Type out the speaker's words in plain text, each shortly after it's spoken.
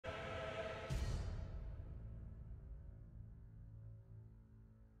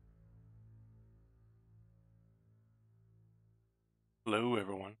Hello,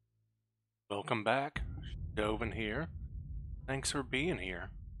 everyone. Welcome back. Dovin here. Thanks for being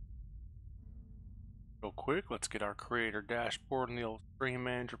here. Real quick, let's get our creator dashboard and the old stream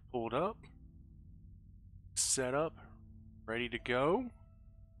manager pulled up. Set up. Ready to go.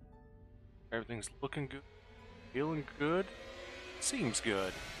 Everything's looking good. Feeling good. Seems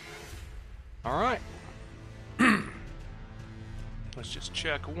good. Alright. Let's just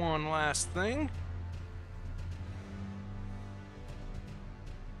check one last thing.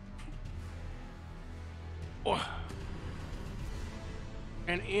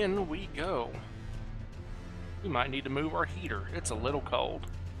 And in we go. We might need to move our heater. It's a little cold.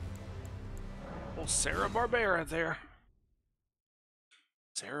 Well, Sera Barbera there.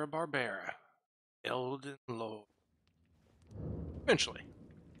 Sera Barbera. Elden Lord. Eventually.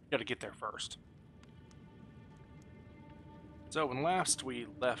 Gotta get there first. So when last we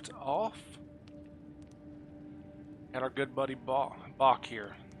left off, had our good buddy Bach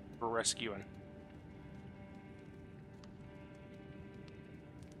here for rescuing.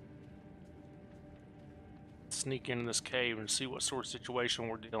 Sneak into this cave and see what sort of situation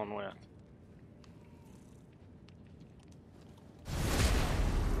we're dealing with.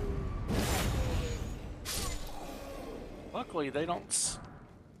 Luckily, they don't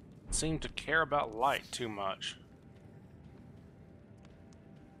seem to care about light too much.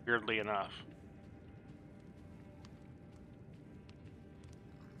 Weirdly enough.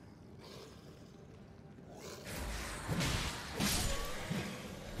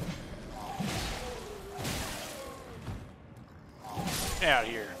 Out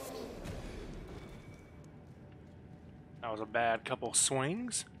here. That was a bad couple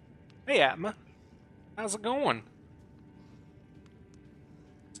swings. Hey, Atma. How's it going?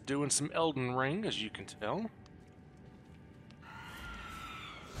 It's doing some Elden Ring, as you can tell.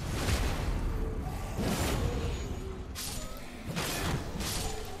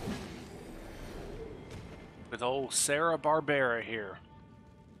 With old Sera Barbera here.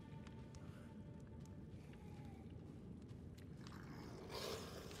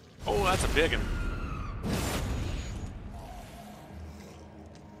 Oh, that's a big one.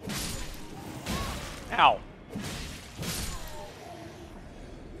 Ow.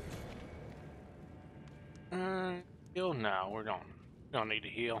 Heal? No, we don't need to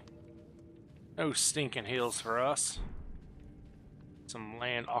heal. No stinking heals for us. Some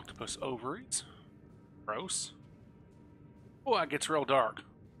land octopus ovaries. Gross. Oh, that gets real dark.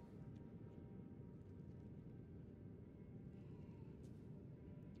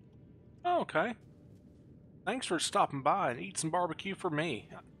 Oh, okay. Thanks for stopping by and eat some barbecue for me.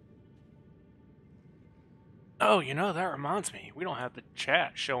 Oh, you know, that reminds me. We don't have the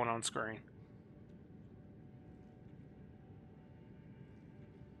chat showing on screen.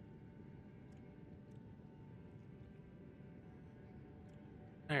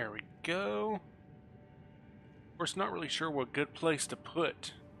 There we go. Of course, not really sure what good place to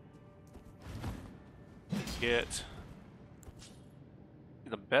put. Get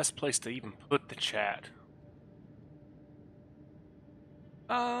the best place to even put the chat.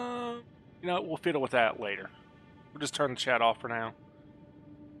 You know, we'll fiddle with that later. We'll just turn the chat off for now.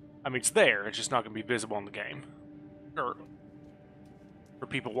 I mean, it's there. It's just not going to be visible in the game. Or for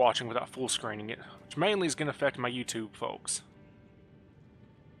people watching without full screening it. Which mainly is going to affect my YouTube folks.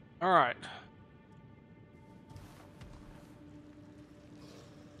 Alright.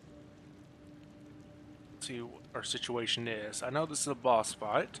 Let's see what our situation is. I know this is a boss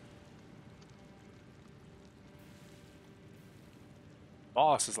fight.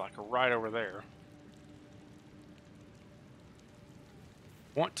 Boss is like right over there.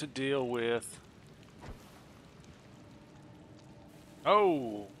 Want to deal with...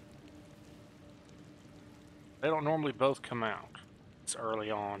 Oh! They don't normally both come out. It's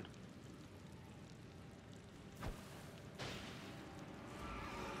early on.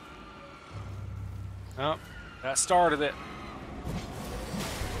 Oh, that started it.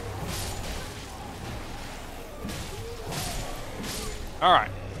 All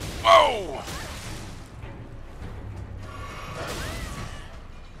right. Whoa!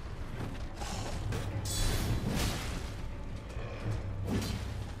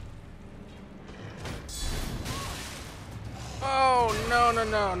 Oh, no, no,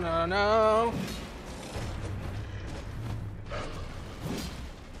 no, no, no.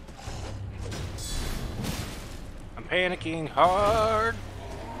 I'm panicking hard.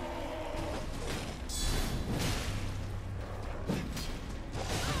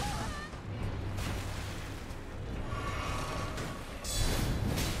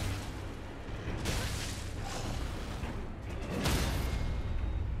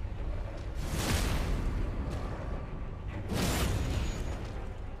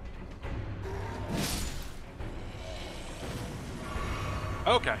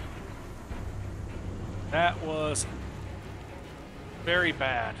 Okay. That was very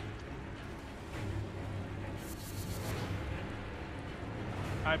bad.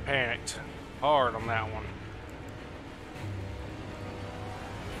 I panicked hard on that one.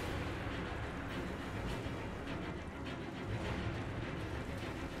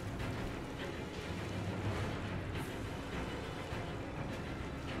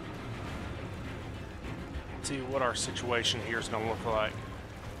 Let's see what our situation here is going to look like.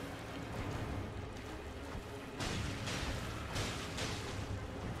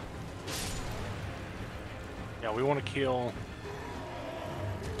 Yeah, we want to kill...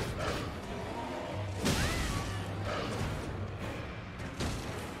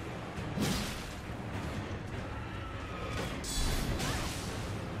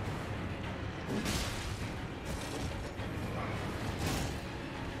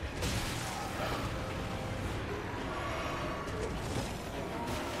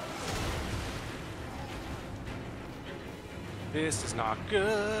 This is not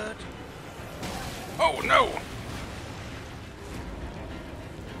good. Oh no!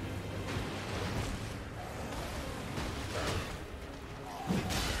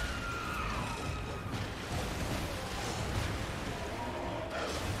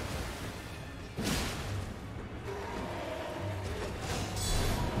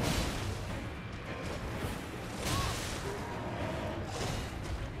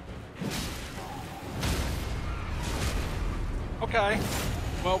 Okay.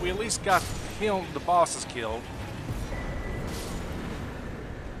 Well, we at least got the bosses killed.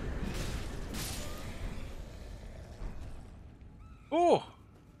 Oh!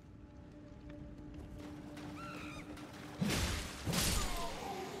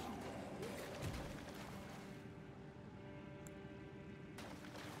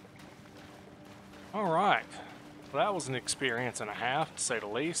 All right. Well, that was an experience and a half, to say the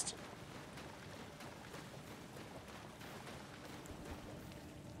least.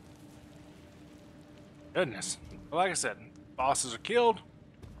 Goodness. Well, like I said, bosses are killed.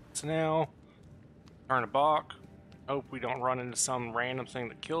 So now, turn a balk. Hope we don't run into some random thing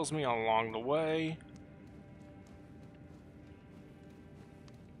that kills me along the way.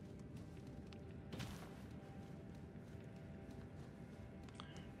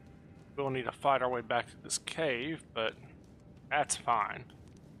 We'll need to fight our way back to this cave, but that's fine.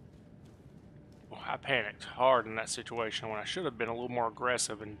 Oh, I panicked hard in that situation when I should have been a little more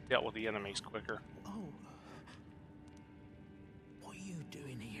aggressive and dealt with the enemies quicker. Oh. What are you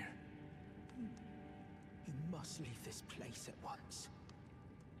doing here? You must leave this place at once.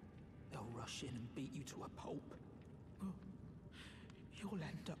 They'll rush in and beat you to a pulp. You'll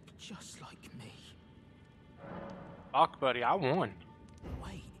end up just like me. Fuck, buddy, I won.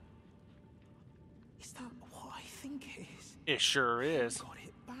 Wait. Is that what I think it is? It sure is. You got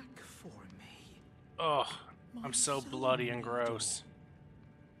it back for me. Ugh, I'm so bloody and gross.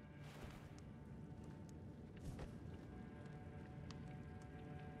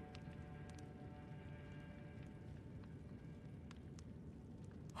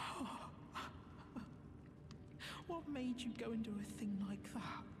 What made you go and do a thing like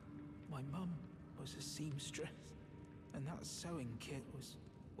that? My mum was a seamstress, and that sewing kit was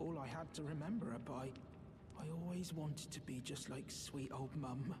all I had to remember her by. I always wanted to be just like sweet old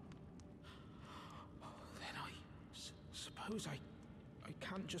mum. Then I suppose I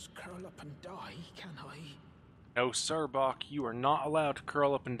can't just curl up and die, can I? No, sir, Bach, you are not allowed to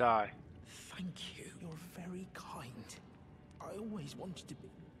curl up and die. Thank you. You're very kind. I always wanted to be...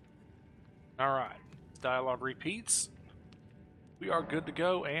 Alright, dialogue repeats. We are good to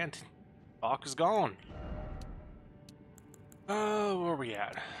go, and Bach is gone. Where are we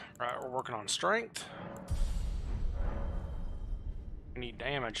at? Right, we're working on strength. We need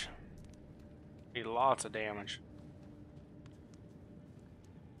damage. Need lots of damage.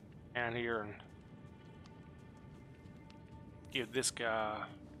 And here and give this guy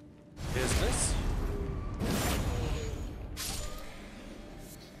business.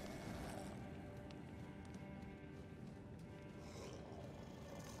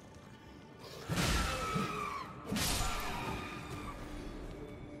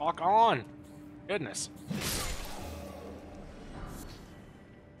 Walk on! Goodness.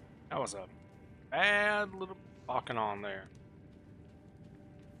 That was a bad little walking on there.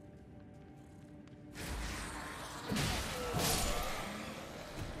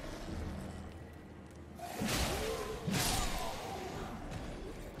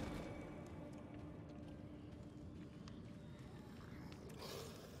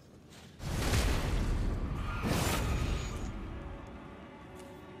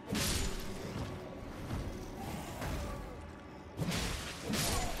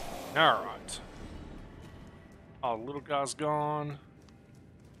 Alright. Oh, the little guy's gone.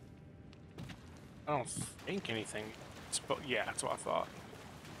 I don't think anything. Yeah, that's what I thought.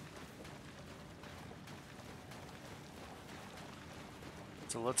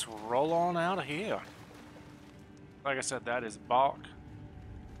 So let's roll on out of here. Like I said, that is Bach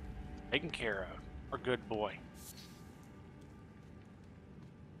taken care of. Our good boy.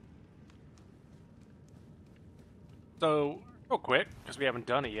 So, real quick, because we haven't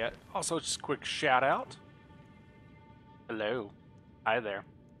done it yet, also just a quick shout out. Hello. Hi there.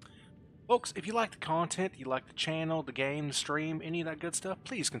 Folks, if you like the content, you like the channel, the game, the stream, any of that good stuff,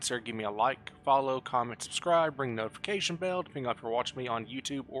 please consider giving me a like, follow, comment, subscribe, ring the notification bell, depending on if you're watching me on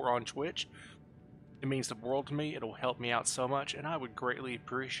YouTube or on Twitch. It means the world to me. It'll help me out so much, and I would greatly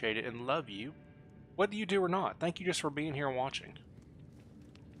appreciate it and love you, whether you do or not. Thank you just for being here and watching.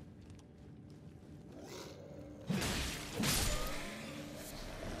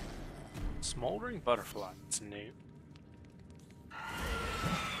 Smoldering butterfly. It's new.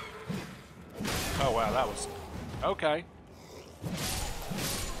 Oh wow, that was... Okay.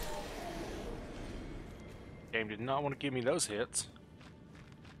 Game did not want to give me those hits.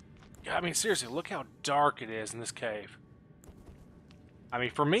 I mean, seriously, look how dark it is in this cave. I mean,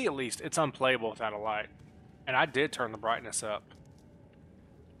 for me at least, it's unplayable without a light. And I did turn the brightness up.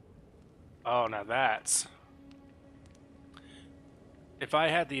 Oh, now that's... If I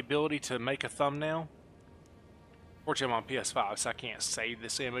had the ability to make a thumbnail... Fortunately, I'm on PS5, so I can't save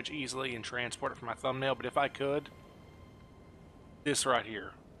this image easily and transport it for my thumbnail. But if I could, this right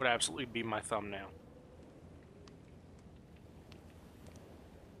here would absolutely be my thumbnail.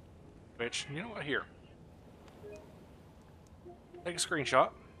 Which, you know what, here. Take a screenshot.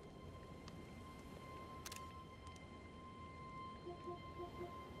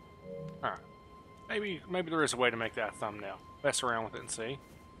 Alright. Maybe there is a way to make that a thumbnail. Mess around with it and see.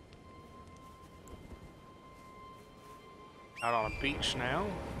 Out on a beach now.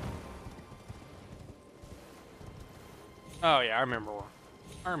 Oh yeah, I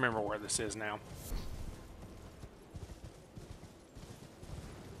remember where this is now.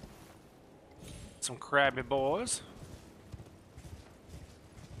 Some crabby boys.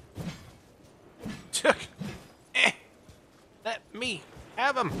 Let me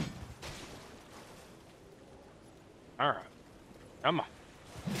have them. All right, come on.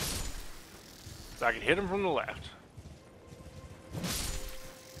 So I can hit him from the left.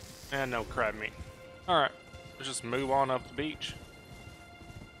 And no crab meat. Alright, let's just move on up the beach.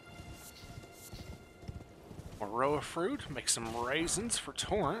 More row of fruit, make some raisins for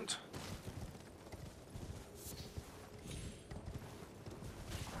Torrent.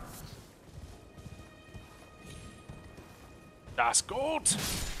 Das Gold!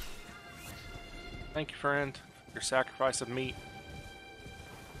 Thank you, friend, for your sacrifice of meat.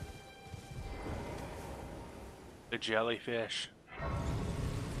 The jellyfish.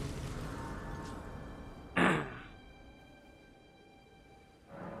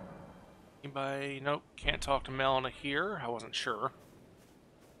 Anybody? Nope, can't talk to Melina here. I wasn't sure.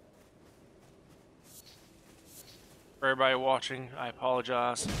 For everybody watching, I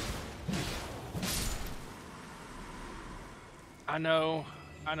apologize. I know,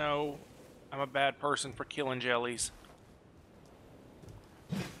 I'm a bad person for killing jellies.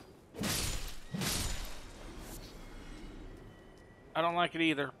 I don't like it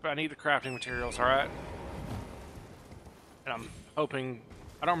either, but I need the crafting materials, alright? And I'm hoping...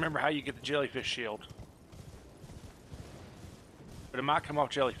 I don't remember how you get the jellyfish shield. But it might come off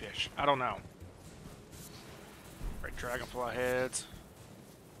jellyfish. I don't know. Right, dragonfly heads.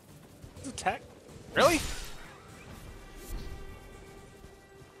 This attack... Really?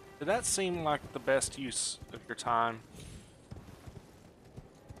 Did that seem like the best use of your time?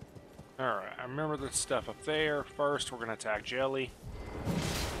 Alright, I remember the stuff up there. First, we're going to attack Jelly.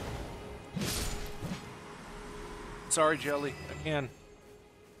 Sorry, Jelly. Again.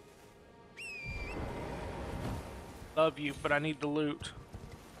 Love you, but I need the loot.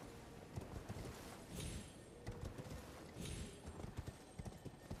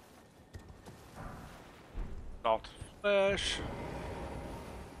 Salt flesh.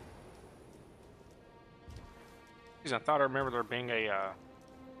 Jeez, I thought I remember there being a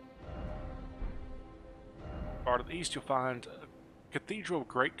part of the east. You'll find a Cathedral of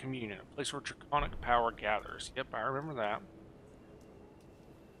Great Communion, a place where draconic power gathers. Yep, I remember that.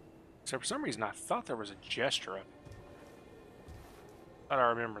 Except for some reason, I thought there was a gesture of it. Thought I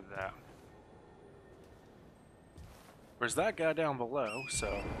remembered that. There's that guy down below,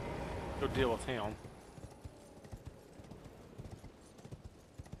 so go deal with him.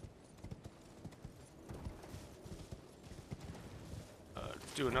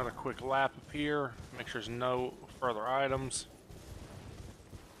 do another quick lap up here. Make sure there's no further items.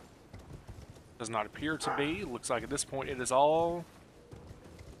 Does not appear to be. Looks like at this point it is all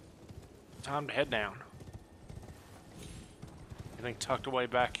time to head down. Anything tucked away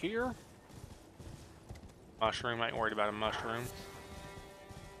back here? Mushroom. I ain't worried about a mushroom.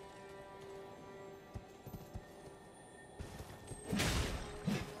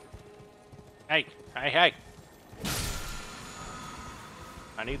 Hey, hey, hey.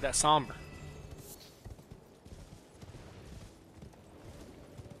 I need that somber.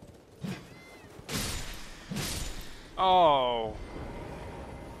 Oh.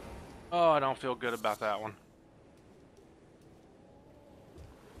 Oh, I don't feel good about that one.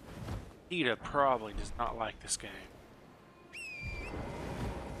 Ida probably does not like this game.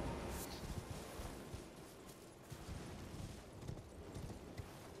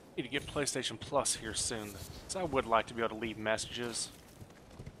 Need to get PlayStation Plus here soon. So I would like to be able to leave messages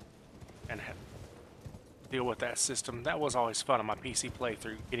and deal with that system. That was always fun on my PC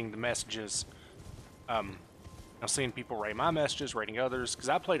playthrough, getting the messages. Seeing people rate my messages, rating others, because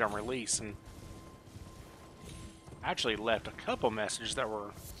I played on release and actually left a couple messages that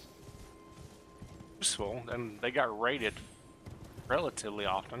were useful, and they got rated relatively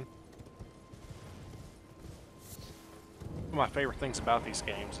often. One of my favorite things about these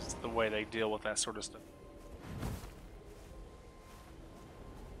games is the way they deal with that sort of stuff.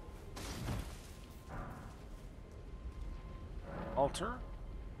 Altar.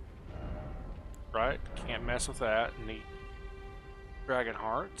 Right, can't mess with that. Neat. Dragon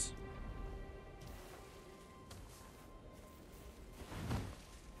hearts.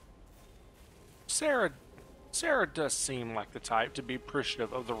 Sera does seem like the type to be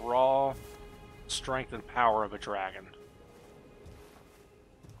appreciative of the raw strength and power of a dragon.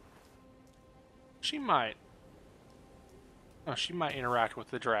 She might interact with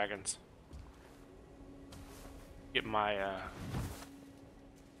the dragons. Get my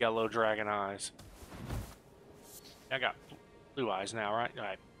yellow dragon eyes. I got blue eyes now, right?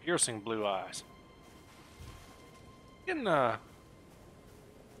 Alright, piercing blue eyes. Getting I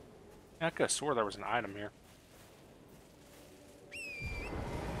could have swore there was an item here.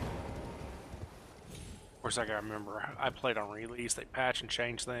 Of course, I gotta remember, I played on release, they patch and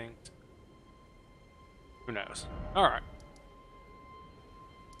change things. Who knows? Alright.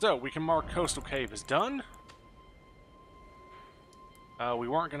 So, we can mark Coastal Cave as done. We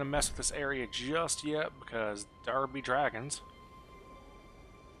weren't going to mess with this area just yet because there be dragons.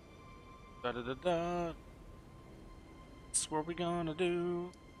 Da-da-da-da. That's what we're gonna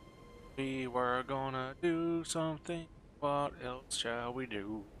do. We were gonna do something. What else shall we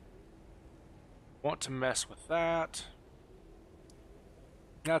do? Want to mess with that.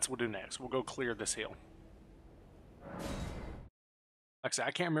 That's what we'll do next. We'll go clear this hill. Like I said,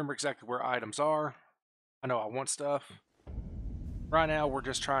 I can't remember exactly where items are. I know I want stuff. Right now, we're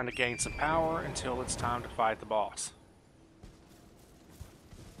just trying to gain some power until it's time to fight the boss.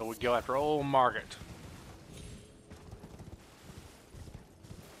 So we go after old Margaret.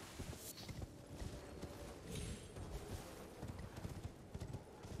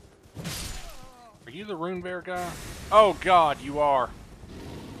 Are you the rune bear guy? Oh god, you are.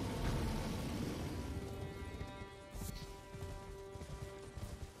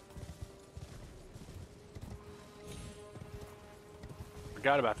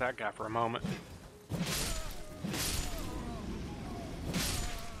 Forgot about that guy for a moment.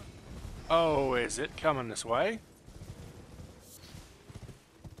 Oh, is it coming this way?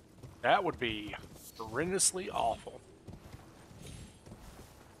 That would be horrendously awful.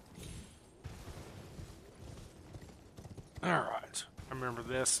 Alright, I remember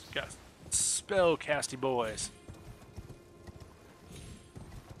this. Got spell casty boys.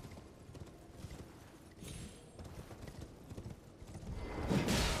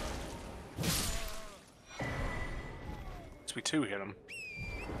 We two hit him.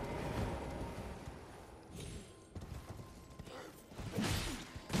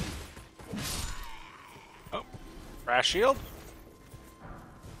 Oh, crash shield?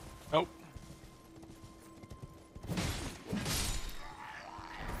 Nope.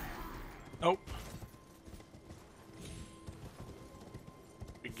 Nope.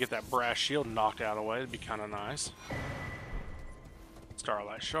 We can get that brass shield knocked out of the way. It'd be kind of nice.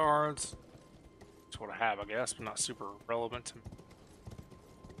 Starlight shards. That's what I have, I guess, but not super relevant to me.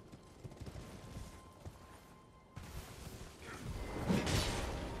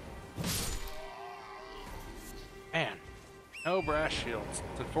 Man, no brass shields.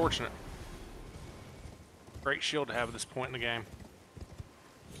 It's unfortunate. Great shield to have at this point in the game.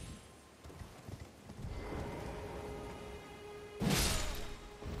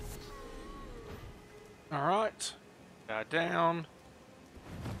 Alright. Got down.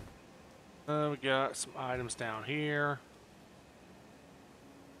 We got some items down here.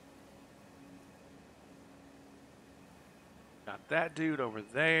 Got that dude over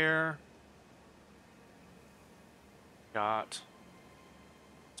there. Got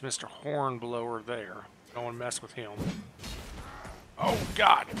Mr. Hornblower there. Don't want to mess with him. Oh,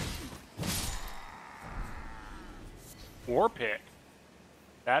 God. War pick.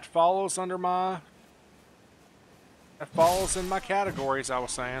 That follows under my... That falls in my categories, I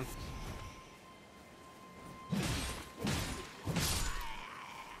was saying.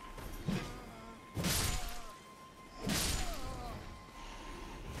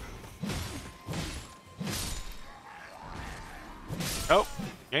 Nope.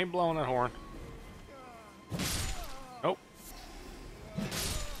 You ain't blowing that horn. Nope.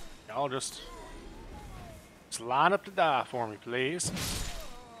 Y'all just line up to die for me, please.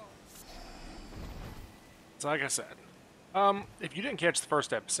 So like I said, if you didn't catch the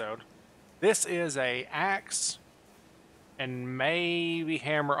first episode, this is a axe and maybe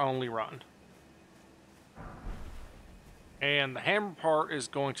hammer only run. And the hammer part is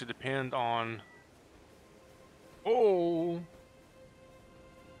going to depend on... Oh...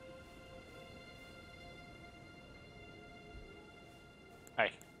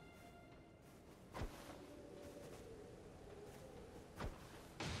 Hey.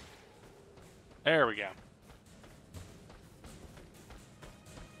 There we go.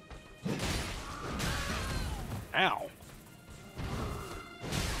 Ow.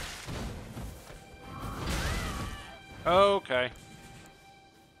 Okay.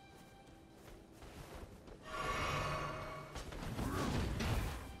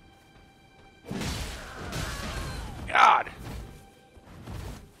 God.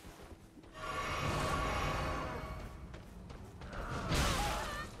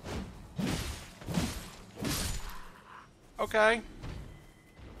 Okay.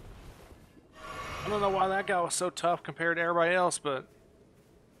 I don't know why that guy was so tough compared to everybody else, but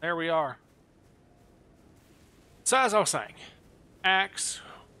there we are. So as I was saying, axe,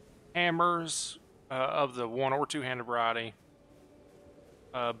 hammers of the one or two-handed variety.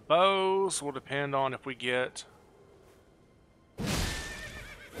 Bows will depend on if we get...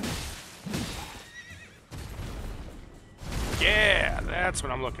 Yeah, that's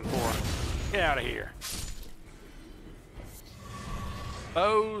what I'm looking for. Get out of here.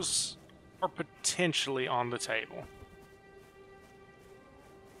 Bows are potentially on the table.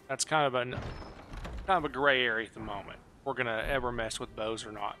 That's kind of a gray area at the moment. If we're gonna ever mess with bows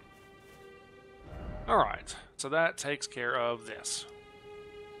or not. Alright, so that takes care of this.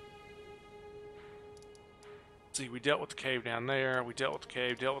 See, we dealt with the cave down there, we dealt with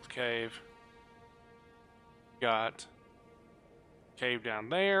the cave, Got cave down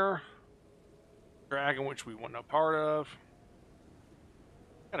there. Dragon, which we want no part of.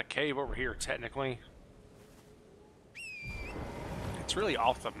 Got a cave over here, technically. It's really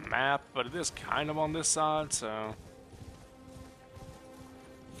off the map, but it is kind of on this side, so...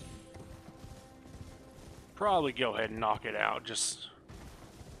 Probably go ahead and knock it out, just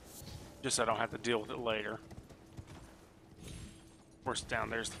so I don't have to deal with it later. Of course, down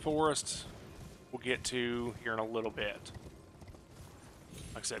there's the forest. We'll get to here in a little bit.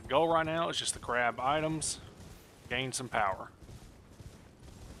 Like I said, goal right now is just to grab items, gain some power.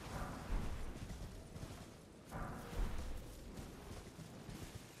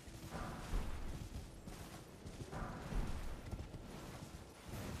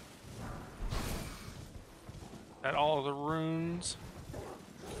 That all of the runes?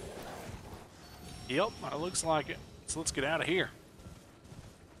 Yep, it looks like it. So let's get out of here.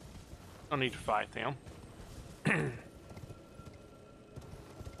 Don't need to fight them.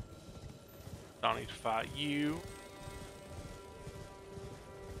 Don't need to fight you.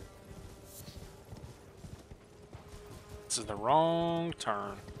 This is the wrong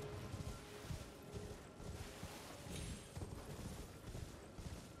turn.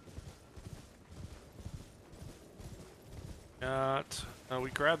 We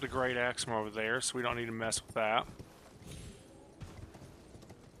grabbed the great axe from over there, so we don't need to mess with that.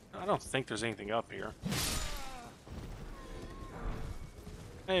 I don't think there's anything up here.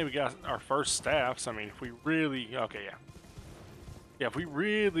 Hey, we got our first staffs. I mean, if we really... Okay, yeah. Yeah, if we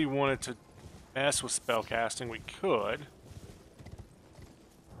really wanted to mess with spellcasting, we could.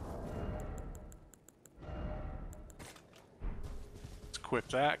 Let's equip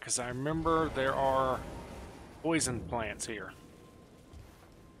that, because I remember there are poison plants here.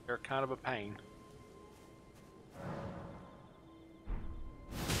 They're kind of a pain.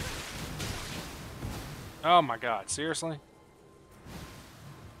 Oh my god, seriously?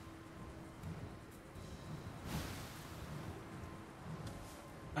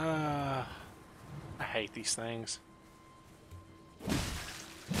 hate these things.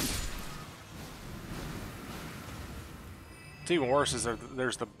 What's even worse is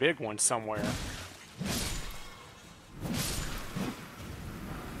there's the big one somewhere.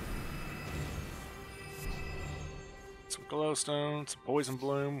 Some glowstone, some poison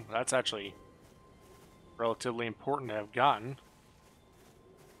bloom. That's actually relatively important to have gotten.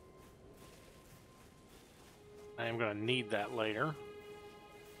 I am going to need that later.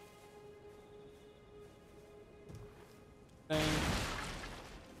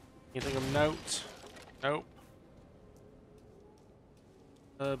 Anything of note? Nope.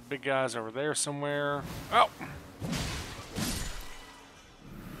 The big guy's over there somewhere. Oh!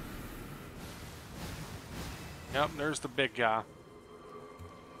 Yep, there's the big guy.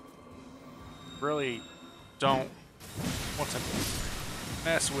 Really don't want to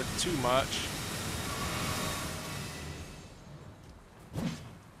mess with too much.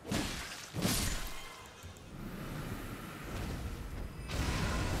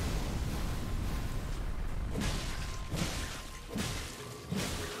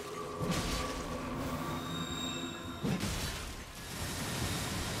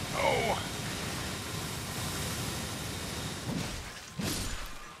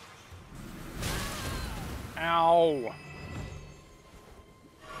 Ow!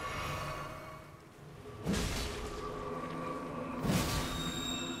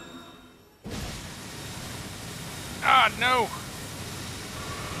 Ah, no!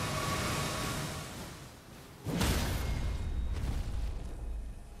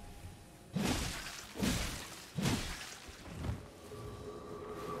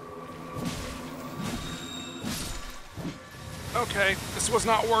 Okay, this was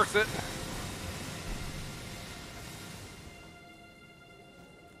not worth it.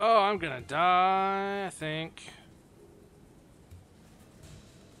 Oh, I'm gonna die, I think.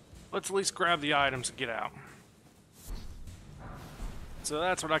 Let's at least grab the items and get out. So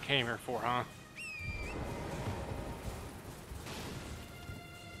that's what I came here for, huh?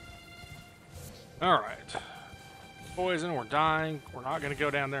 Alright. Poison, we're dying. We're not gonna go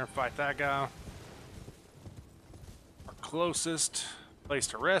down there and fight that guy. Our closest place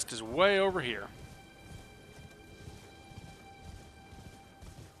to rest is way over here.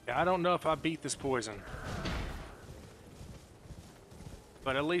 I don't know if I beat this poison,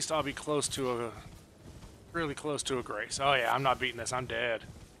 but at least I'll be close to really close to a grace. Oh yeah, I'm not beating this, I'm dead.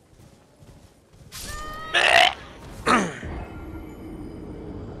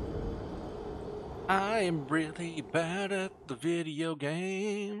 I am really bad at the video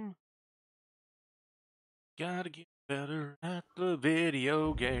game. Gotta get better at the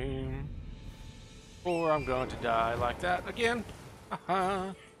video game, or I'm going to die like that again.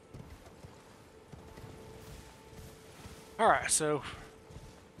 Haha. Alright, so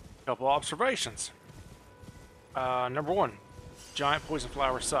a couple observations. Number one, giant poison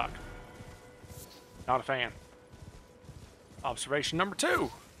flowers suck. Not a fan. Observation number two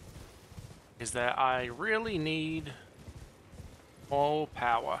is that I really need more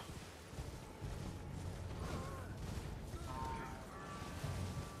power.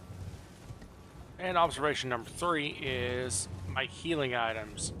 And observation number three is my healing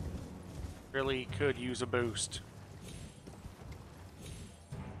items really could use a boost.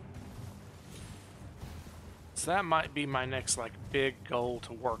 So that might be my next, like, big goal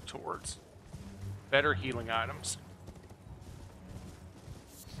to work towards. Better healing items.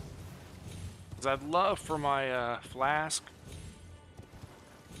 Because I'd love for my flask.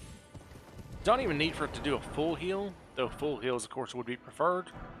 Don't even need for it to do a full heal, though full heals, of course, would be preferred.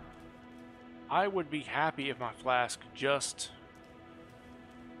 I would be happy if my flask just,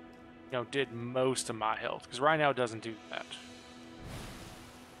 you know, did most of my health. Because right now it doesn't do that.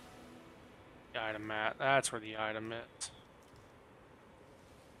 The item mat. That's where the item is.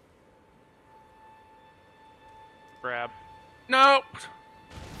 Grab. Nope!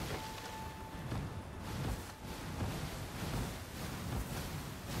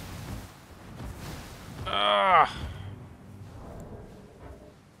 Ugh.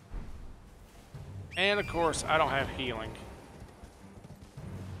 And of course, I don't have healing.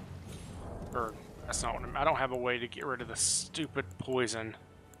 Or, that's not what I don't have a way to get rid of the stupid poison.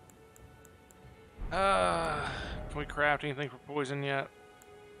 Can we craft anything for poison yet?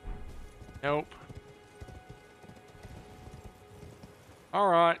 Nope.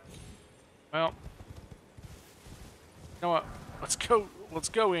 Alright. Well. You know what? Let's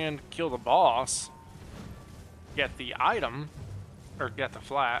go in, kill the boss. Get the item. Or get the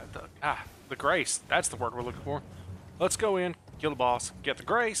the grace. That's the word we're looking for. Let's go in, kill the boss, get the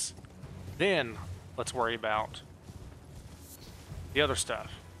grace. Then, let's worry about the other stuff.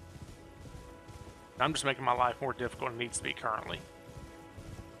 I'm just making my life more difficult than it needs to be currently.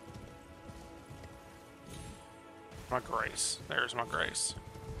 My grace. There's my grace.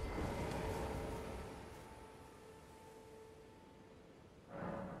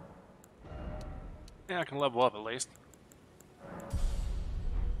 Yeah, I can level up at least.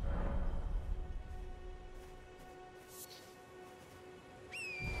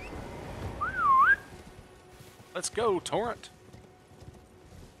 Let's go, Torrent.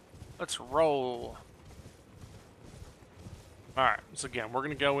 Let's roll. Alright, so again, we're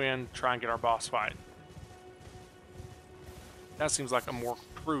going to go in, try and get our boss fight. That seems like a more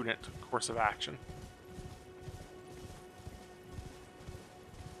prudent course of action.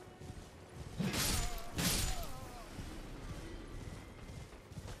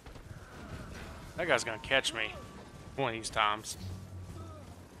 That guy's going to catch me one of these times.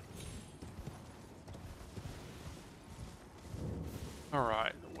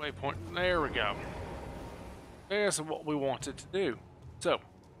 Alright, waypoint. There we go. There's what we wanted to do. So,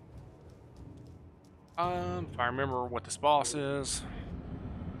 if I remember what this boss is,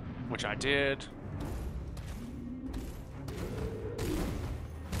 which I did.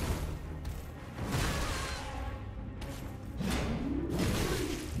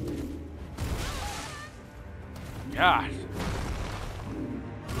 God.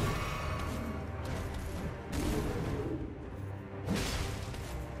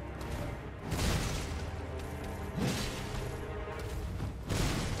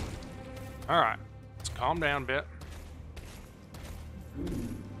 Alright, let's calm down a bit.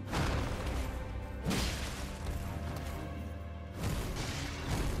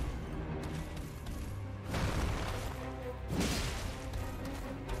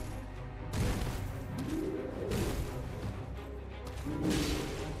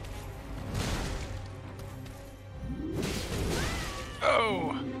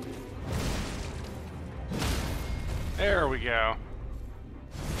 Oh! There we go.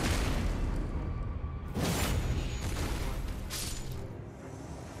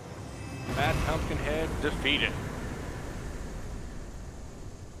 Mad Pumpkinhead defeated.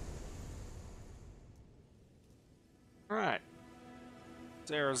 Alright.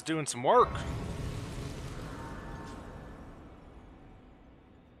 Sera's doing some work.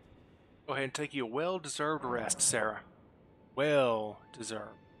 Go ahead and take you a well-deserved rest, Sera.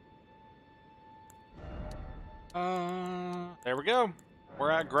 Well-deserved. There we go.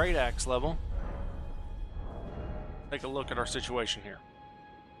 We're at Great Axe level. Take a look at our situation here.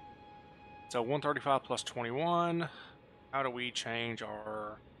 So 135 plus 21. How do we change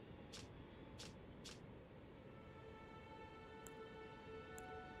our...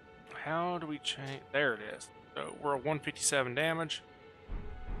 How do we change... There it is. So we're at 157 damage.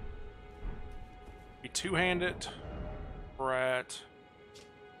 We two-hand it. We're at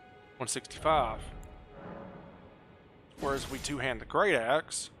 165. Whereas we two-hand the Great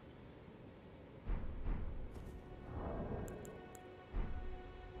Axe.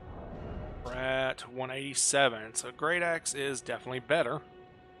 We're at 187. So Great Axe is definitely better.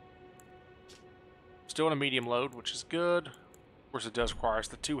 Still in a medium load, which is good. Of course, it does require us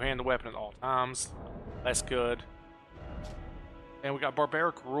to two-hand the weapon at all times. That's good. And we got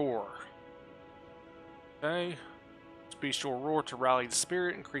Barbaric Roar. Okay. Bestial Roar to rally the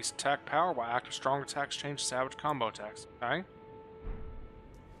spirit, increase attack power while active strong attacks change to savage combo attacks. Okay.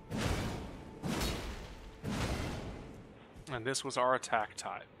 And this was our attack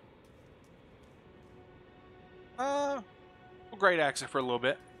type. We'll Great Axe it for a little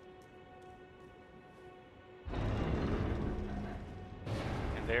bit. And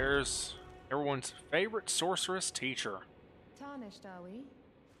there's everyone's favorite sorceress teacher. Tarnished, are we?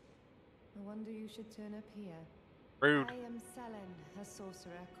 I wonder you should turn up here. Rude. I am Selen, a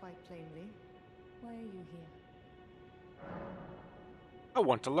sorcerer, quite plainly. Why are you here? I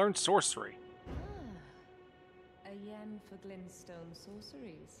want to learn sorcery. Ah, a yen for glintstone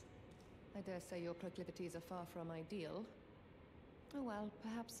sorceries. I dare say your proclivities are far from ideal. Oh well,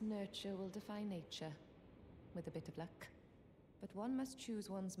 perhaps nurture will defy nature, with a bit of luck. But one must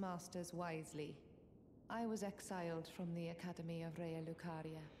choose one's masters wisely. I was exiled from the Academy of Rea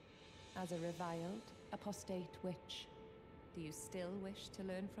Lucaria as a reviled, apostate witch. Do you still wish to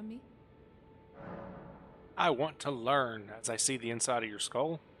learn from me? I want to learn as I see the inside of your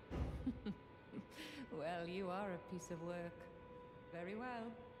skull. Well, you are a piece of work. Very well.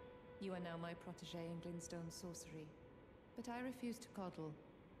 You are now my protege in glintstone sorcery. But I refuse to coddle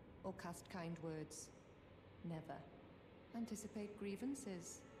or cast kind words. Never. Anticipate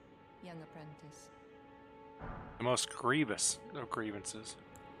grievances, young apprentice. The most grievous of grievances.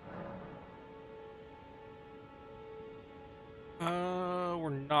 we're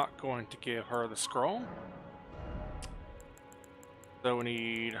not going to give her the scroll. So we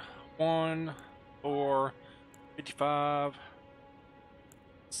need 1, 4, 55,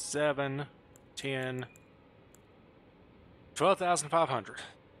 7, 10, 12,500.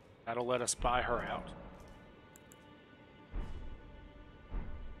 That'll let us buy her out.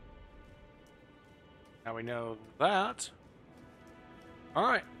 Now we know that.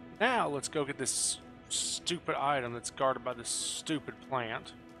 Alright, now let's go get this stupid item that's guarded by this stupid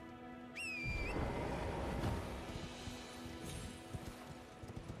plant.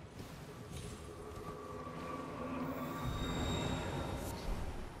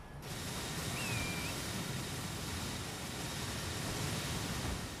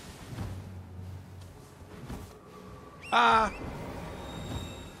 Ah!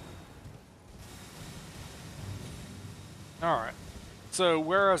 Alright. So,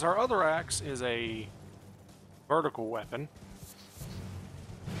 whereas our other axe is a vertical weapon,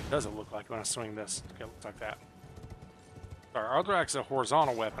 does it look like when I swing this? Okay, it looks like that. Sorry, our other axe is a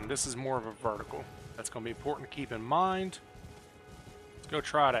horizontal weapon. This is more of a vertical. That's going to be important to keep in mind. Let's go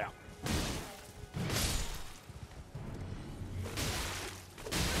try it out.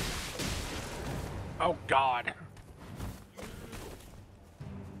 Oh, God.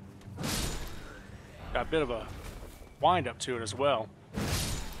 Got a bit of a wind up to it as well.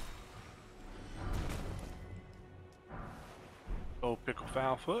 Oh, pickle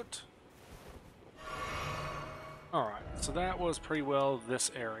foul foot. Alright, so that was pretty well this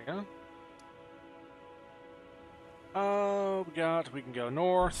area. We can go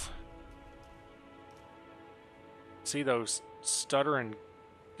north. See those stuttering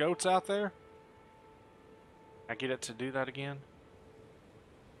goats out there? I get it to do that again?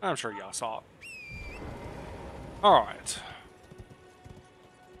 I'm sure y'all saw it. Alright.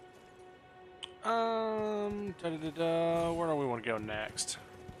 Where do we want to go next?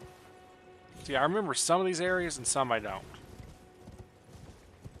 See, I remember some of these areas and some I don't.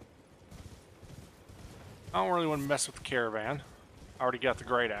 I don't really want to mess with the caravan. I already got the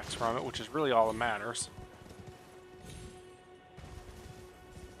great axe from it, which is really all that matters.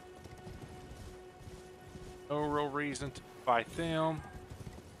 No real reason to fight them.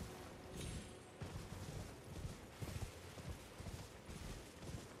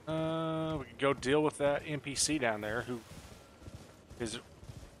 We could go deal with that NPC down there who is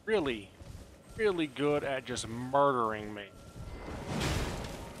really, really good at just murdering me.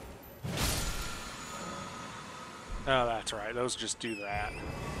 Oh, that's right. Those just do that.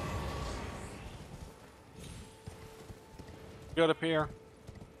 Good up here?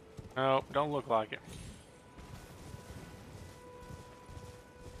 Nope, don't look like it.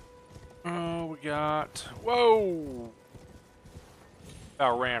 Oh, we got... Whoa! I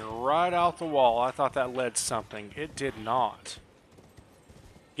ran right off the wall. I thought that led something. It did not.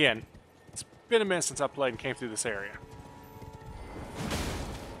 Again, it's been a minute since I played and came through this area.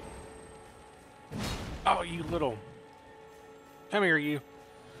 Oh, you little... Come here, you.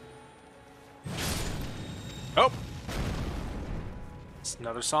 Oh! It's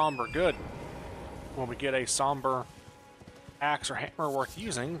another somber. Good. When we get a somber axe or hammer worth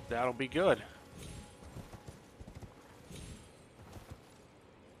using, that'll be good.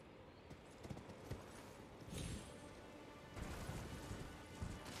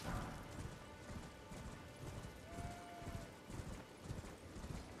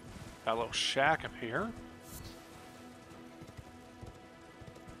 Got a little shack up here.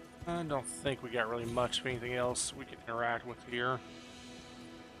 I don't think we got really much of anything else we can interact with here.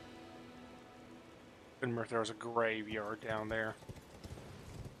 Couldn't remember if there was a graveyard down there.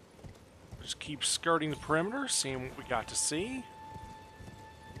 Just keep skirting the perimeter, seeing what we got to see.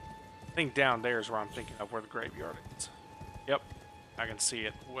 I think down there is where I'm thinking of, where the graveyard is. Yep, I can see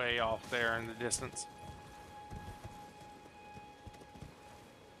it way off there in the distance.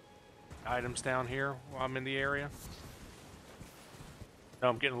 Items down here while I'm in the area. No,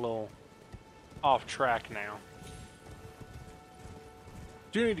 I'm getting a little off track now.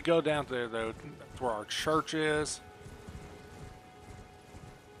 Do need to go down there though. That's where our church is.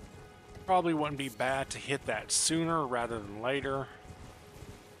 Probably wouldn't be bad to hit that sooner rather than later.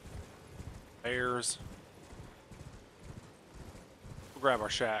 Bears. We'll grab our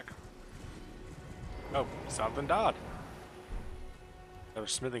shack. Oh, something died. Another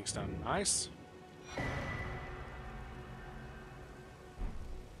smithing stone. Nice.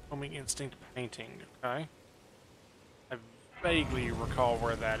 Homing instinct painting. Okay. I vaguely recall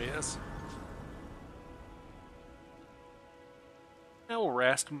where that is. Now we'll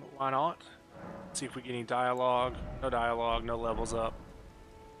rest. Why not? See if we get any dialogue. No dialogue. No levels up.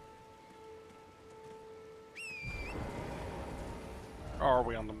 are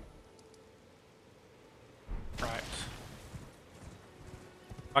we on the... Right.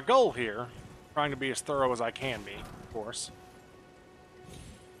 My goal here, trying to be as thorough as I can be, of course,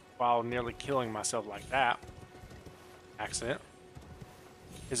 while nearly killing myself like that, accident,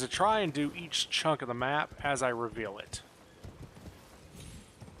 is to try and do each chunk of the map as I reveal it.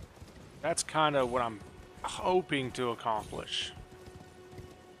 That's kind of what I'm hoping to accomplish.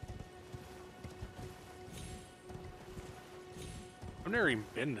 I've never even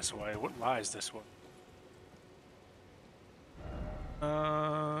been this way. What lies this way?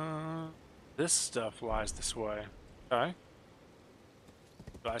 This stuff lies this way. Okay.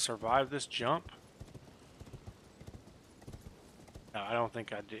 Do I survive this jump? No, I don't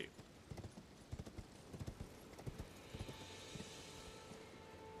think I do.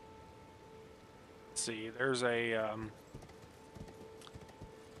 Let's see, there's a,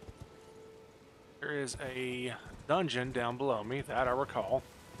 there is a dungeon down below me, that I recall.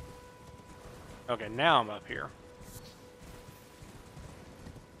 Okay, now I'm up here.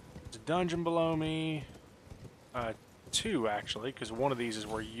 There's a dungeon below me. Two, actually, because one of these is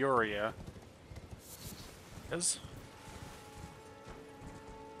where Yuria is.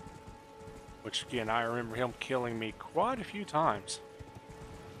 Which, again, I remember him killing me quite a few times.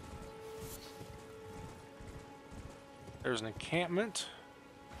 There's an encampment.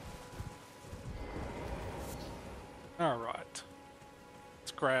 Alright.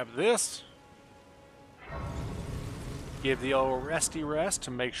 Let's grab this. Give the old resty rest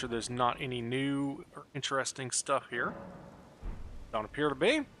to make sure there's not any new or interesting stuff here. Don't appear to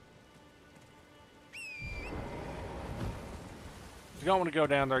be. We don't want to go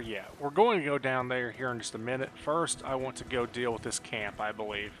down there yet. We're going to go down there here in just a minute. First, I want to go deal with this camp, I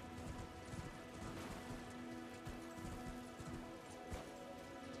believe.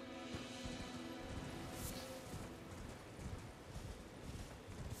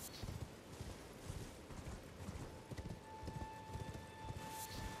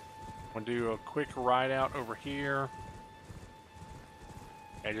 I'm going to do a quick ride out over here.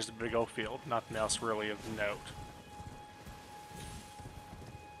 Yeah, just a big old field. Nothing else really of note.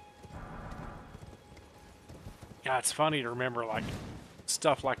 God, it's funny to remember, like,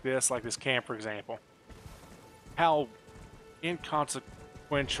 stuff like this camp, for example. How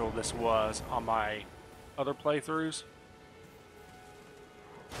inconsequential this was on my other playthroughs.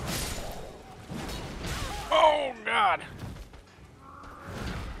 Oh, God!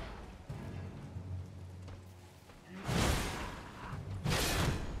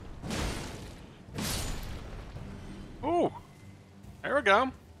 Ooh! There we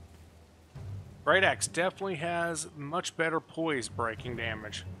go. Great Axe definitely has much better poise breaking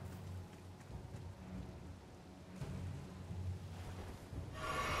damage.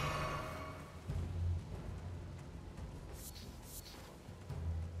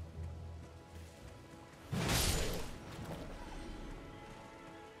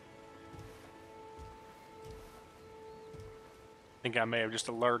 I think I may have just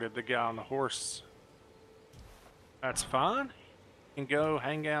alerted the guy on the horse. That's fine. You can go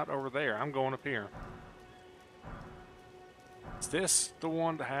hang out over there. I'm going up here. Is this the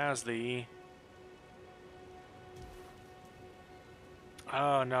one that has the...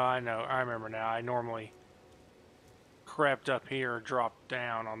 Oh, no, I know. I remember now. I normally crept up here, dropped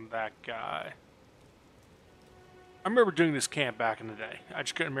down on that guy. I remember doing this camp back in the day. I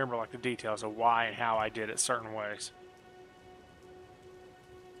just couldn't remember like the details of why and how I did it certain ways.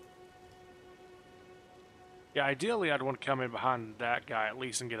 Yeah, ideally I'd want to come in behind that guy at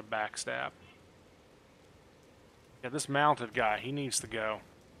least and get a backstab. Yeah, this mounted guy, he needs to go.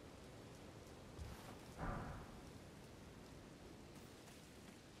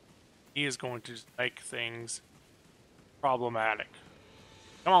 He is going to make things problematic.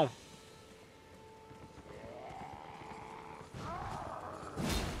 Come on.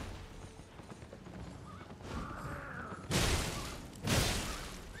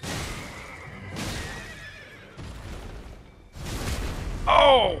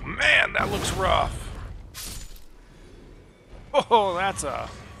 Oh, man, that looks rough. Oh, that's a...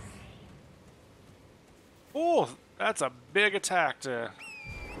 Oh, that's a big attack to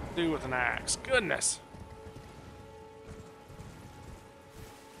do with an axe. Goodness.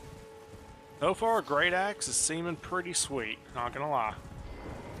 So far, a great axe is seeming pretty sweet. Not gonna lie.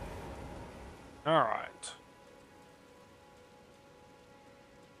 Alright.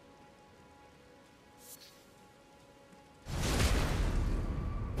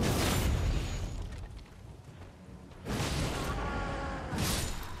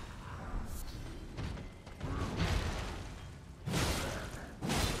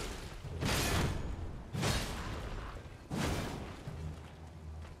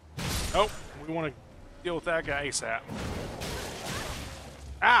 Oh, we want to deal with that guy ASAP.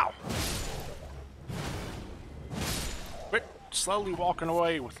 Ow! Quit slowly walking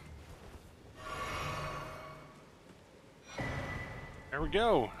away with... There we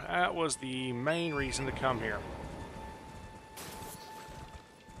go. That was the main reason to come here.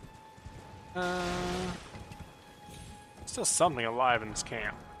 Still something alive in this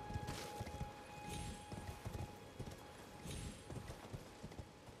camp.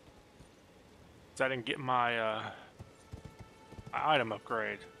 So I didn't get my, my item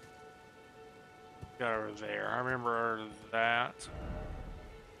upgrade. Got over there. I remember that.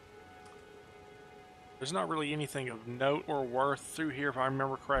 There's not really anything of note or worth through here if I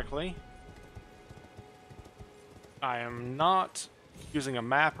remember correctly. I am not using a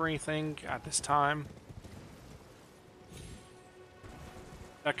map or anything at this time.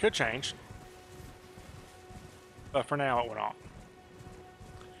 That could change. But for now, it went on.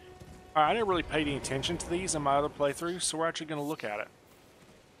 Alright, I didn't really pay any attention to these in my other playthroughs, so we're actually going to look at it.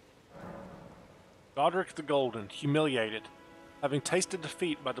 Godric the Golden, humiliated, having tasted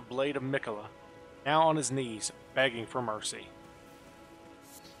defeat by the blade of Mikola, now on his knees, begging for mercy.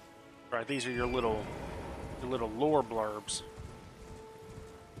 Right, these are your little lore blurbs.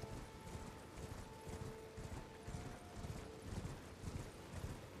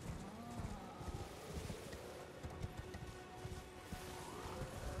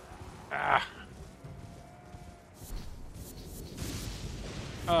 Ah.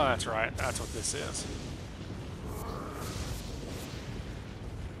 Oh, that's right. That's what this is.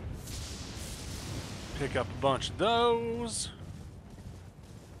 Pick up a bunch of those.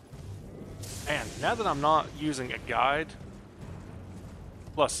 And now that I'm not using a guide,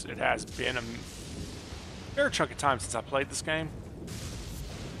 plus it has been a fair chunk of time since I played this game,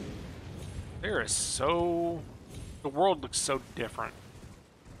 there is so... the world looks so different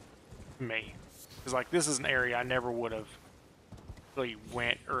to me. Because, like, this is an area I never would have really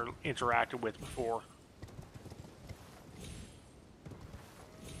went or interacted with before.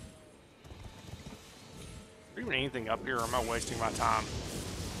 Is there even anything up here, or am I wasting my time?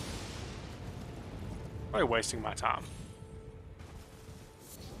 Probably wasting my time.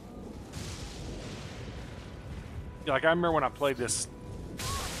 Yeah, like, I remember when I played this...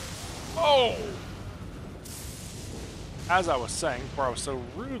 Oh! As I was saying, before I was so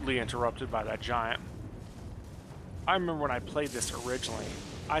rudely interrupted by that giant, I remember when I played this originally,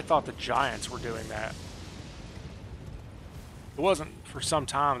 I thought the giants were doing that. It wasn't for some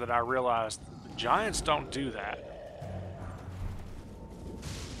time that I realized the giants don't do that.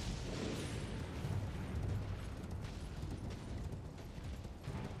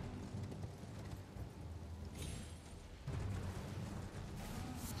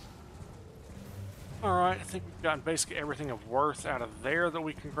 Alright, I think we've gotten basically everything of worth out of there that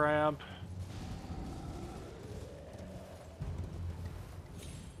we can grab.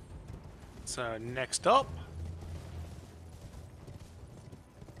 So, next up.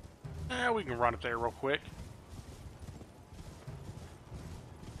 We can run up there real quick.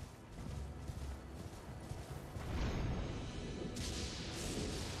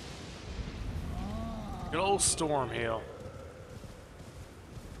 Good old Storm Hill.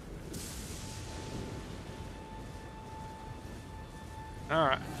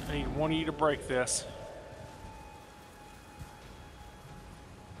 Alright, I need one of you to break this.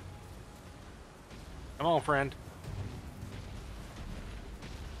 Come on, friend.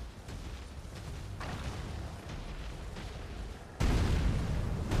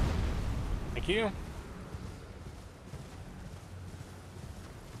 Thank you.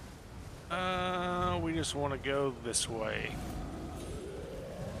 We just want to go this way.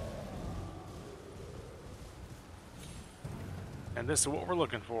 And this is what we're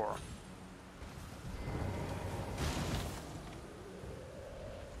looking for.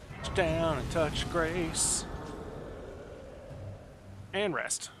 Touch down and touch grace. And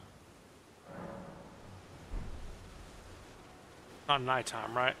rest. Not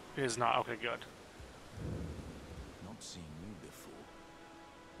nighttime, right? It is not. Okay, good. Not seen you before.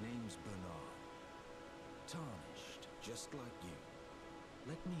 Name's Bernard. Tarnished, just like you.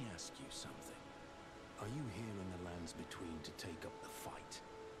 Let me ask you something. Are you here in the lands between to take up the fight?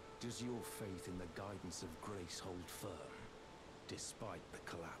 Does your faith in the guidance of grace hold firm, despite the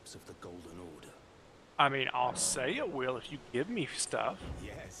collapse of the Golden Order? I mean, I'll say it will if you give me stuff.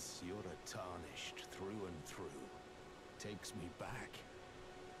 Yes, you're a Tarnished through and through. Takes me back.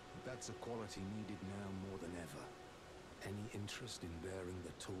 That's a quality needed now more than ever. Any interest in bearing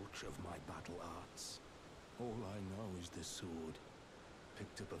the torch of my battle arts? All I know is the sword.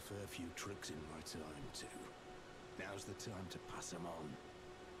 Picked up a fair few tricks in my time, too. Now's the time to pass them on.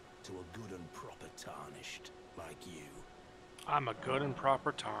 to a good and proper tarnished like you. I'm a good and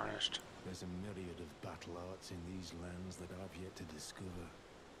proper tarnished. There's a myriad of battle arts in these lands that I've yet to discover.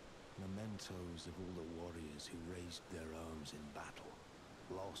 Mementos of all the warriors who raised their arms in battle,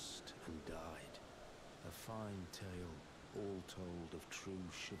 lost and died. A fine tale, all told of true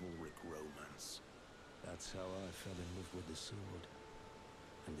chivalric romance. That's how I fell in love with the sword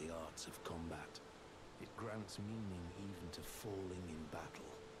and the arts of combat. It grants meaning even to falling in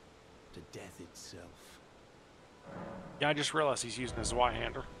battle, to death itself. Yeah, I just realized he's using his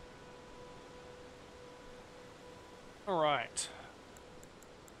Y-hander. Alright.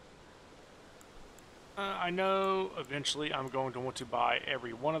 I know eventually I'm going to want to buy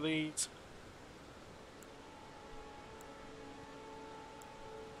every one of these.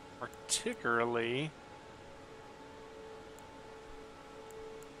 Particularly...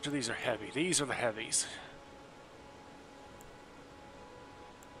 which of these are heavy? These are the heavies.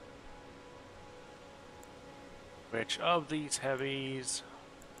 Which of these heavies...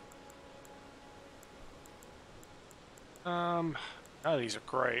 none of these are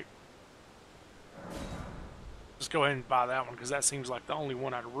great. Just go ahead and buy that one, because that seems like the only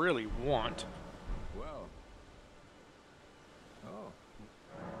one I'd really want. Well. Oh.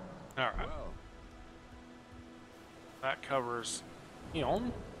 Alright. Well. That covers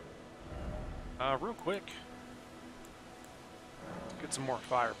him. Real quick. Get some more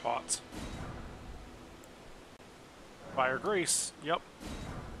fire pots. Fire grease, yep.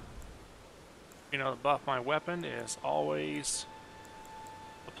 You know, to buff my weapon is always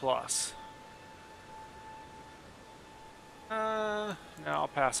a plus. No, I'll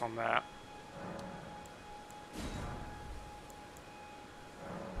pass on that.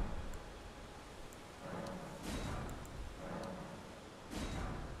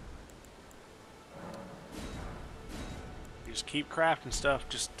 You just keep crafting stuff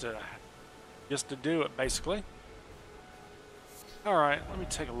just to do it, basically. Alright, let me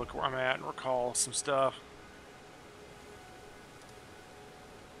take a look where I'm at and recall some stuff.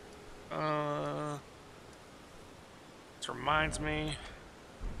 This reminds me,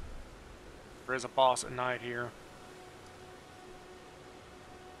 there is a boss at night here.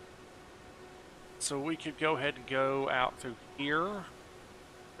 So we could go ahead and go out through here.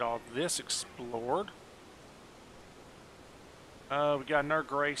 Get all this explored. We got another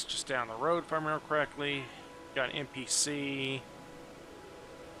Grace just down the road, if I remember correctly. Got an NPC.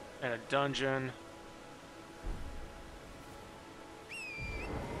 And a dungeon.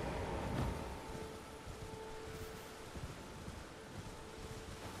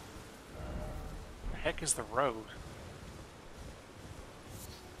 The heck is the road?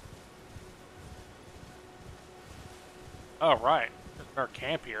 Oh, right. There's our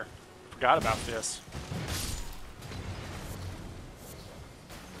camp here. Forgot about this.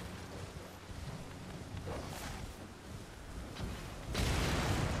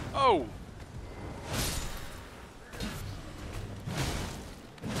 Oh!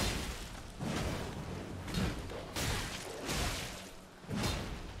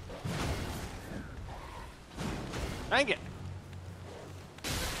 Dang it!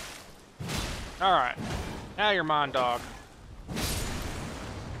 Alright. Now you're mine, dog.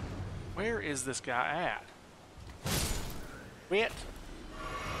 Where is this guy at? Quit.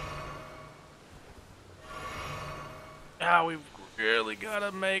 Ah, we've really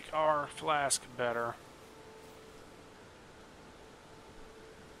gotta make our flask better.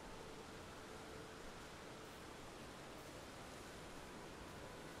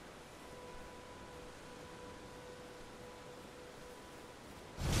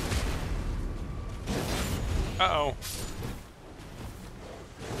 Uh-oh.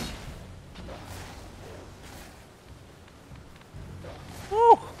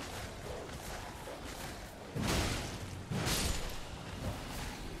 Woo!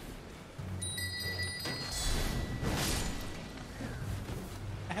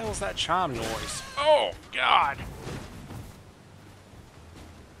 The hell is that chime noise? Oh, God!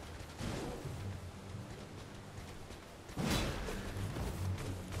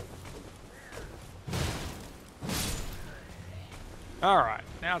 Alright,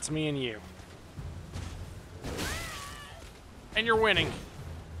 now it's me and you. And you're winning.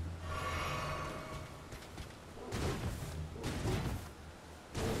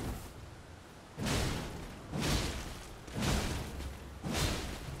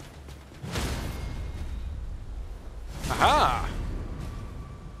 Aha!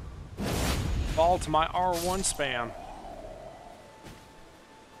 Fall to my R1 spam.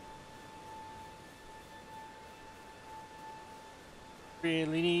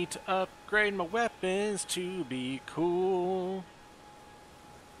 Really need to upgrade my weapons to be cool.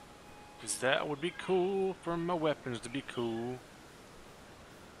 Because that would be cool for my weapons to be cool.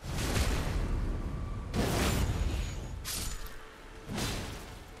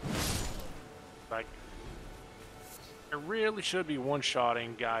 Like, I really should be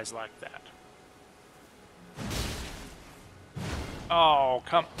one-shotting guys like that. Oh,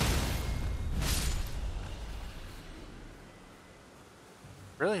 come...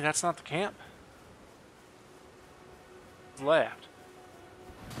 Really? That's not the camp? It's left.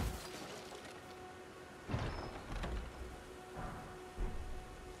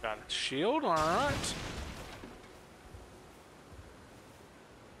 Got a shield, alright.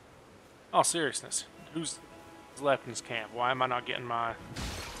 Oh, seriousness. Who's left in this camp? Why am I not getting my...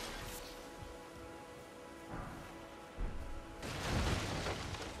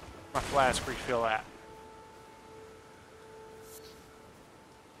 flask refill at?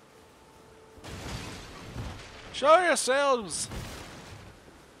 Show yourselves!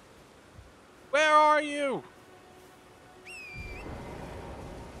 Where are you?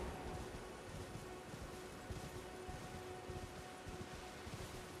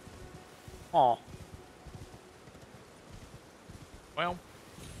 Oh. Well.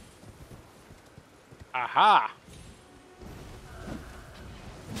 Aha!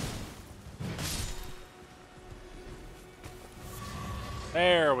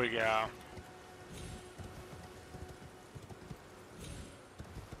 There we go.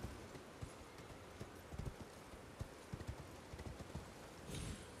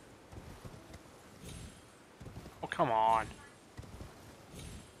 Oh, come on.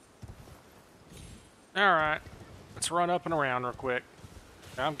 Alright. Let's run up and around real quick.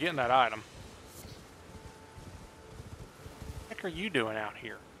 Now I'm getting that item. What the heck are you doing out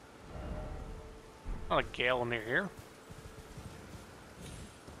here? Not a gale near here.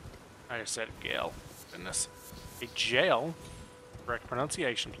 I just said a gale. Goodness. A jail. Correct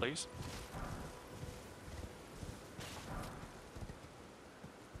pronunciation, please.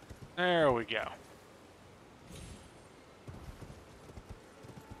 There we go.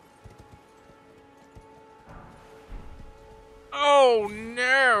 Oh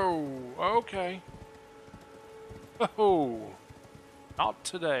no! Okay. Oh, not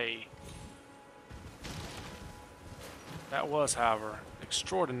today. That was, however,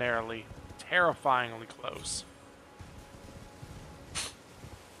 extraordinarily, terrifyingly close.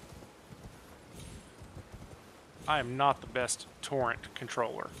 I am not the best torrent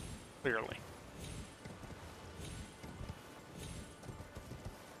controller, clearly.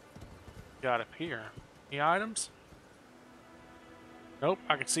 Got up here. Any items? Nope,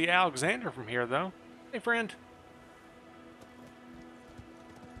 I can see Alexander from here, though. Hey, friend.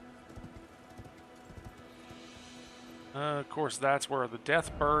 Of course, that's where the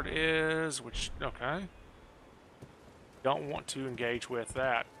death bird is, which, okay. Don't want to engage with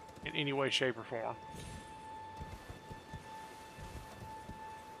that in any way, shape, or form.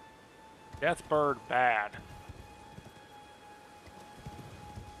 Death bird, bad.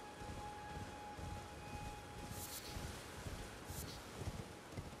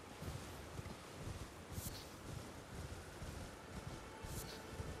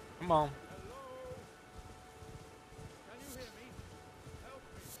 Come on.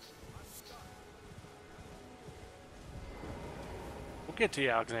 We'll get to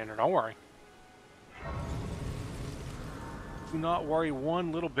you, Alexander. Don't worry. Do not worry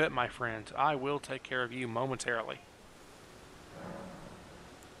one little bit, my friend. I will take care of you momentarily.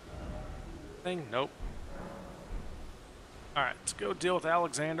 Thing? Nope. Alright, let's go deal with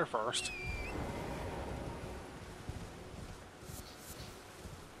Alexander first.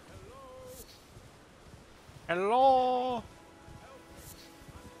 Hello?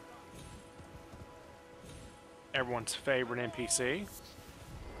 Everyone's favorite NPC.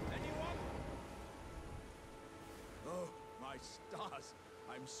 Oh, my stars!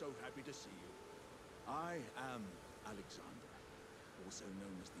 I'm so happy to see you. I am Alexander, also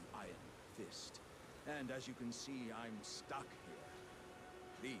known as the Iron Fist. And as you can see, I'm stuck here.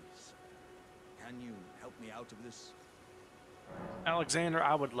 Please, can you help me out of this? Alexander,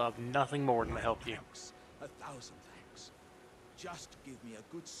 I would love nothing more than to help you. Thanks. 1,000 thanks. Just give me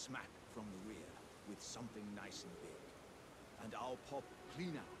a good smack from the rear with something nice and big. And I'll pop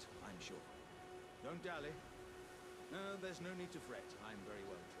clean out, I'm sure. Don't dally. No, there's no need to fret. I'm very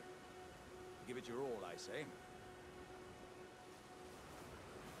well trained. Give it your all, I say.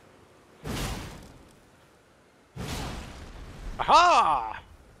 Aha!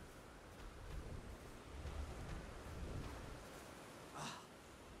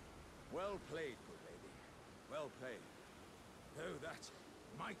 Well played, good lady. Well played. Though that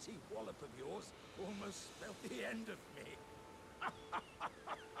mighty wallop of yours almost spelled the end of me.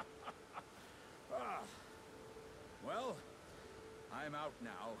 Ah, well, I'm out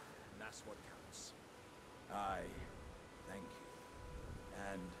now, and that's what counts. I thank you.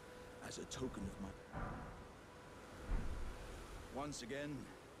 And as a token of my... Once again,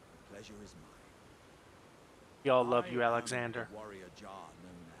 the pleasure is mine. Y'all love you, Alexander. I am the warrior Jar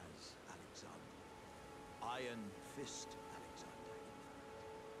known as Alexander. Iron Fist Alexander, in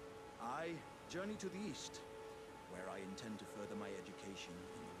fact. I journey to the east, where I intend to further my education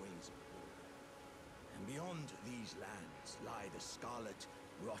in the ways of war. And beyond these lands lie the scarlet,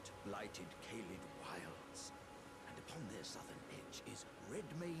 rot-blighted Caelid wilds. And upon their southern edge is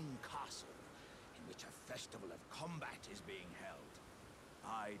Redmane Castle, in which a festival of combat is being held.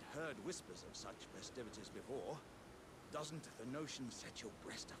 I'd heard whispers of such festivities before. Doesn't the notion set your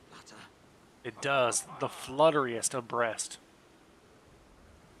breast aflutter? It does. The flutteriest of breast.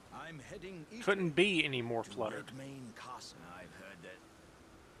 I'm heading east. Couldn't be any more fluttered. Redmane Castle. I've heard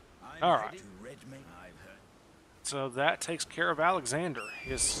that. All right. To Redmane. I've heard. So that takes care of Alexander.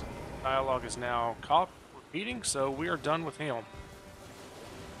 His dialogue is now caught repeating, so we are done with him.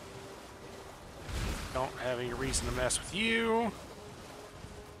 Don't have any reason to mess with you.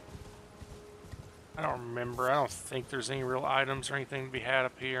 I don't remember. I don't think there's any real items or anything to be had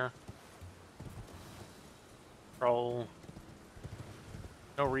up here. Troll.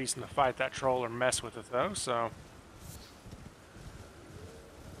 No reason to fight that troll or mess with it though, so.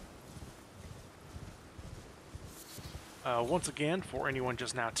 Once again, for anyone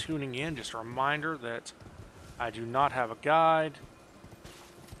just now tuning in, just a reminder that I do not have a guide.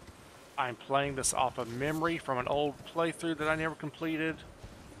 I'm playing this off of memory from an old playthrough that I never completed.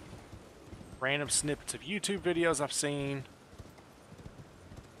 Random snippets of YouTube videos I've seen.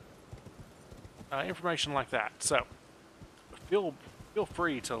 Information like that. So, feel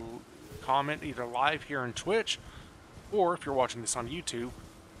free to comment either live here on Twitch, or if you're watching this on YouTube,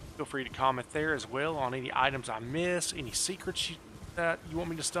 feel free to comment there as well on any items I miss, any secrets that you want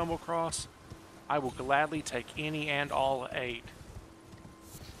me to stumble across. I will gladly take any and all aid.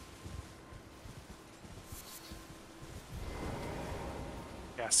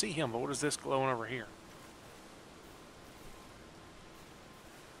 Yeah, I see him, but what is this glowing over here?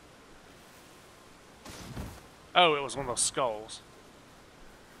 Oh, it was one of those skulls.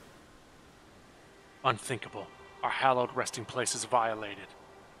 Unthinkable. Our hallowed resting place is violated.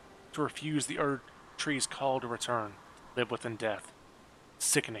 To refuse the Earth Tree's call to return, live within death.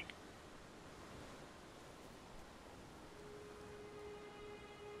 Sickening.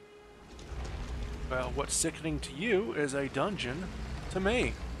 Well, what's sickening to you is a dungeon to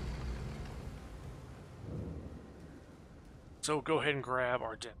me. So go ahead and grab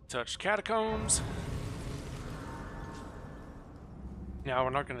our Death Touched Catacombs. Now,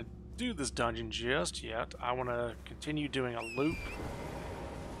 we're not going to do this dungeon just yet. I want to continue doing a loop.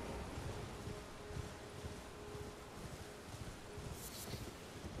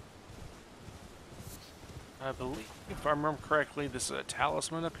 I believe, if I remember correctly, this is a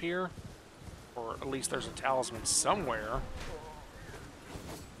talisman up here. Or at least there's a talisman somewhere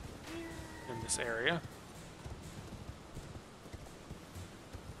in this area.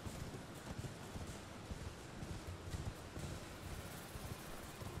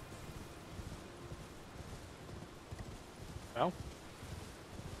 Well,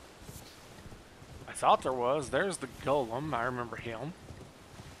 I thought there was. There's the golem. I remember him.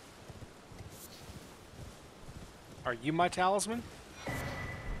 Are you my talisman?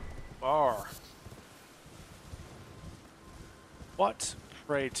 Are. What,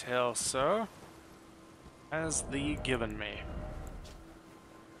 pray tell, sir, has thee given me?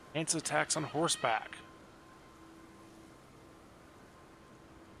 Enhance attacks on horseback.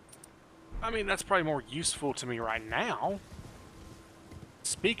 I mean, that's probably more useful to me right now.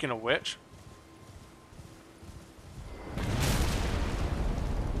 Speaking of which,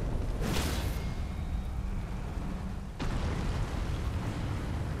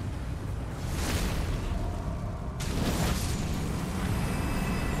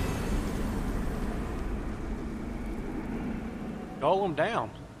 golem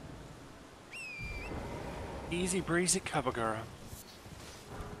down. Easy breezy cover girl.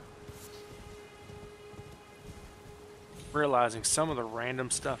 Realizing some of the random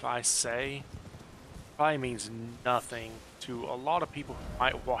stuff I say probably means nothing to a lot of people who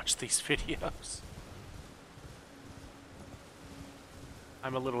might watch these videos.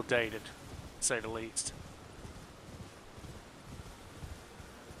 I'm a little dated, to say the least.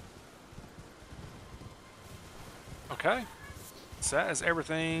 Okay. So that is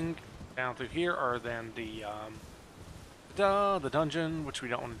everything down through here, or then the dungeon, which we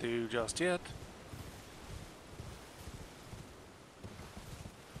don't want to do just yet.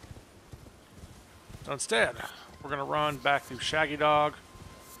 So instead, we're going to run back through Shaggy Dog.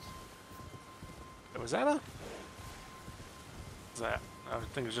 Was that a... What was that? I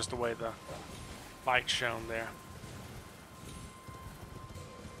think it's just the way the light's shown there.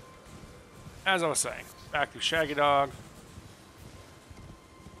 As I was saying, back through Shaggy Dog.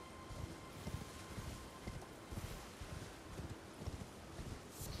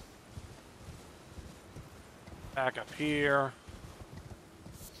 Back up here.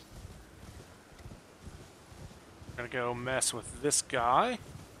 Gonna go mess with this guy.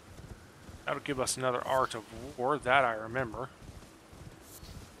 That'll give us another Art of War, that I remember.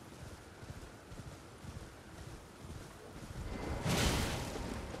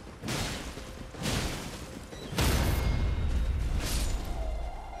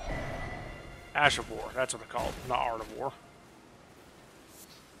 Ash of War, that's what they call it, not Art of War.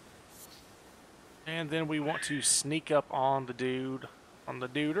 And then we want to sneak up on the dude, on the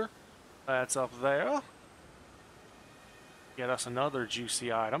duder. That's up there. Get us another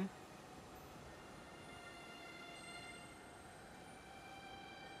juicy item.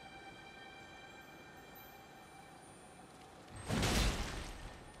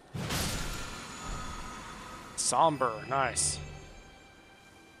 Somber, nice.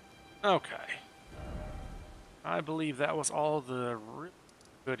 Okay. I believe that was all the really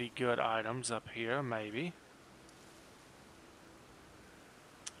goody good items up here, maybe.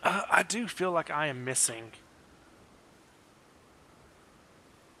 I do feel like I am missing.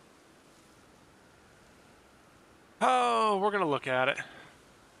 Oh, we're going to look at it.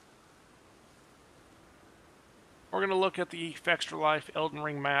 We're going to look at the Extra Life Elden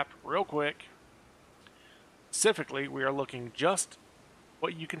Ring map real quick. Specifically, we are looking just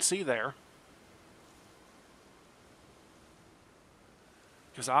what you can see there.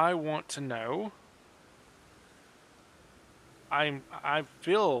 Because I want to know. I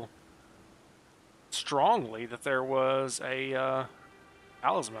feel strongly that there was a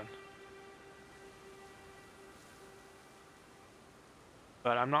talisman.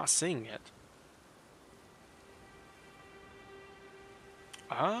 But I'm not seeing it.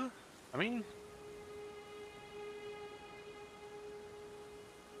 I mean...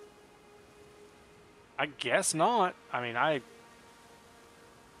 I guess not. I mean,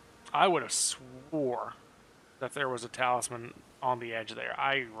 I would have swore that there was a talisman on the edge there.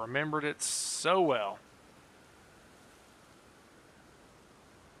 I remembered it so well.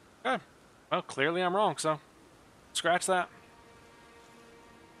 Okay. Well, clearly I'm wrong, so scratch that.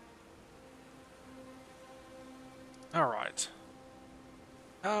 Alright.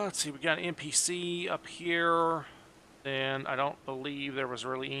 Let's see, we got an NPC up here. Then I don't believe there was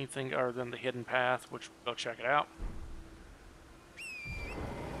really anything other than the hidden path, which we'll go check it out.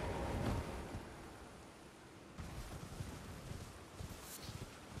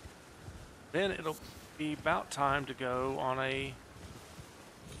 Then it'll be about time to go on a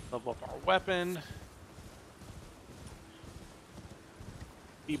level up our weapon.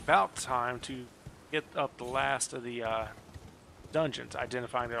 Be about time to get up the last of the dungeons,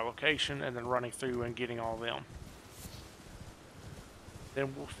 identifying their location, and then running through and getting all of them.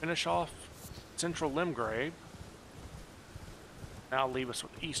 Then we'll finish off Central Limgrave. Now leave us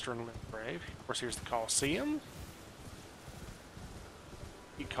with Eastern Limgrave. Of course, here's the Colosseum.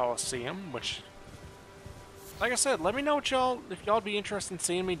 The Colosseum, which, like I said, let me know what y'all, if y'all be interested in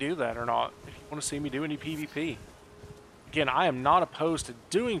seeing me do that or not. If you want to see me do any PvP. Again, I am not opposed to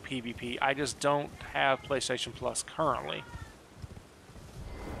doing PvP. I just don't have PlayStation Plus currently.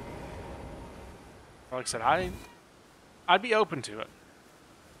 Like I said, I'd be open to it.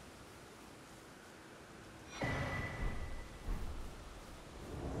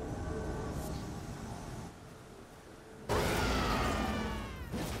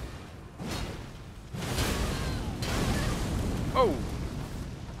 Oh!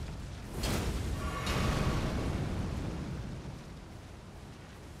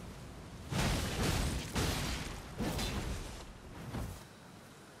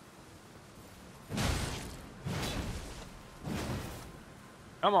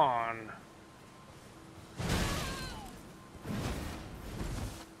 Come on.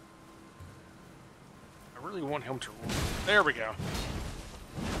 I really want him to... There we go.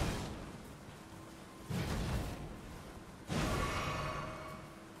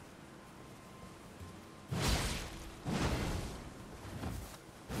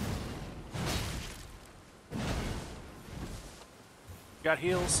 Got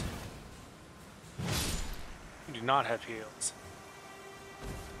heals? You do not have heals.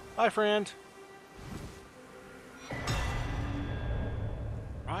 Bye, friend.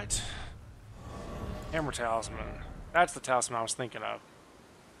 Right. Hammer Talisman. That's the talisman I was thinking of.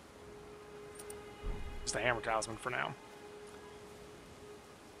 Just the hammer talisman for now.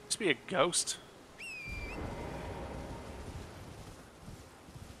 Just be a ghost.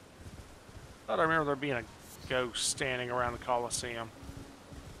 Thought I remember there being a ghost standing around the Colosseum.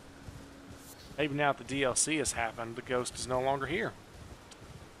 Maybe now that the DLC has happened, the ghost is no longer here.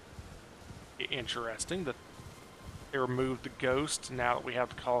 Interesting that they removed the ghost now that we have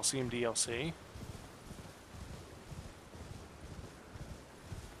the Colosseum DLC.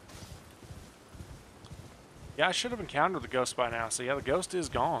 Yeah, I should have encountered the ghost by now. So yeah, the ghost is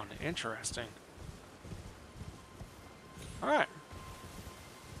gone. Interesting. Alright.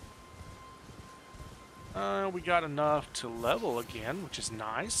 We got enough to level again, which is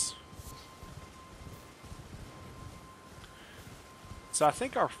nice. So I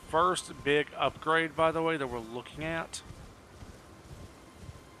think our first big upgrade, by the way, that we're looking at...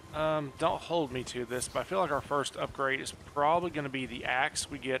 don't hold me to this, but I feel like our first upgrade is probably going to be the axe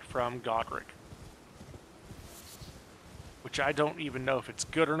we get from Godric. Which I don't even know if it's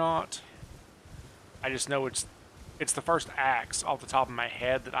good or not. I just know it's the first axe off the top of my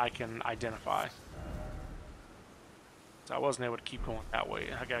head that I can identify. So I wasn't able to keep going that way.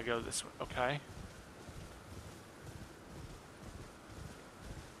 I gotta go this way. Okay.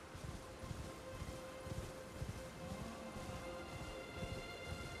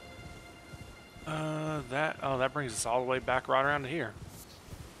 That brings us all the way back right around to here.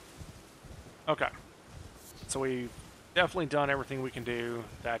 Okay. So we've definitely done everything we can do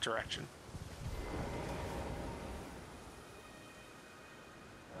that direction.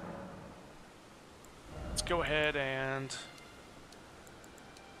 Let's go ahead and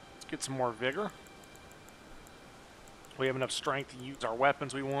let's get some more vigor. We have enough strength to use our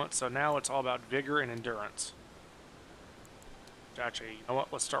weapons we want, so now it's all about vigor and endurance. Actually, you know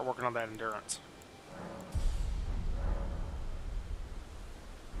what? Let's start working on that endurance.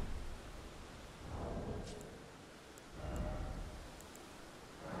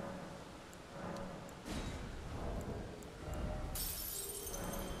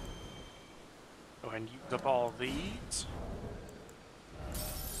 Go ahead and use up all of these.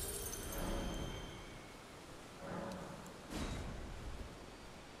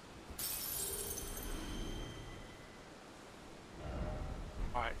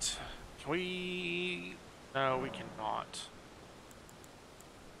 Alright. Can we... No, we cannot.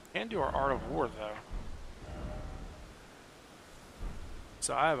 Can do our Art of War, though.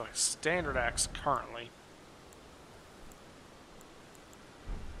 So I have a standard axe currently.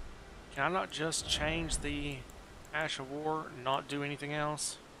 Can I not just change the Ash of War and not do anything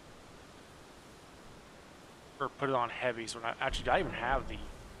else? Or put it on heavies when actually, do I even have the...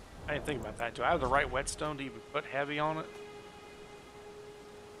 I didn't think about that. Do I have the right whetstone to even put heavy on it?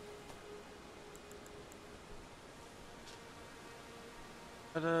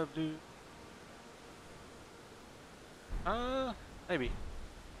 Maybe.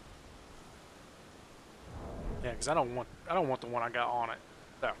 Yeah, because I don't want the one I got on it.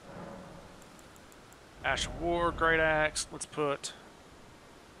 So, Ash of War, Great Axe. Let's put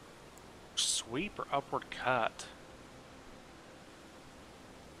sweep or upward cut.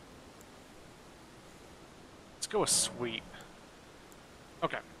 Let's go with sweep.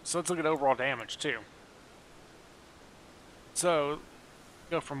 Okay, so let's look at overall damage too. So,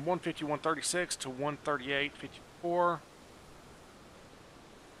 go from 150, 136 to 138, 54.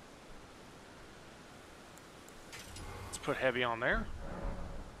 Let's put heavy on there.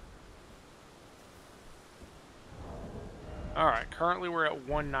 Alright, currently we're at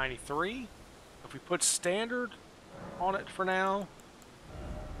 193. If we put standard on it for now.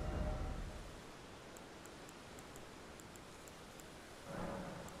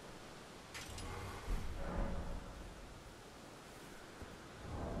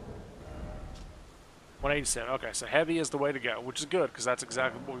 $187. Okay, so heavy is the way to go, which is good because that's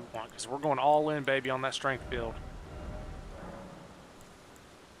exactly what we want. Because we're going all in, baby, on that strength build.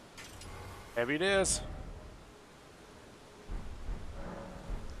 Heavy it is.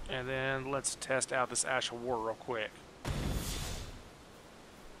 And then let's test out this Ash of War real quick.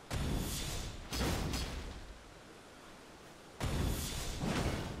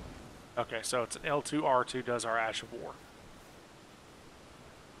 Okay, so it's an L2, R2 does our Ash of War.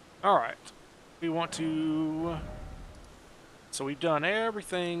 Alright. We want to... So we've done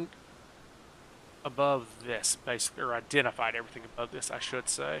everything above this, basically, or identified everything above this, I should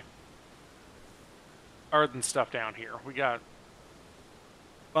say. Other than stuff down here. We got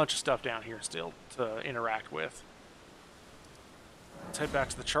a bunch of stuff down here still to interact with. Let's head back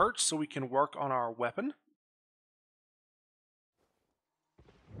to the church so we can work on our weapon.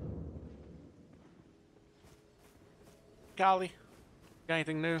 Golly, got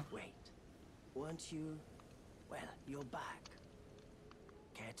anything new? Wait, weren't you? Well, you're back.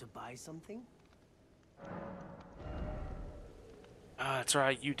 Care to buy something? That's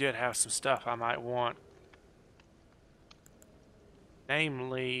right, you did have some stuff I might want.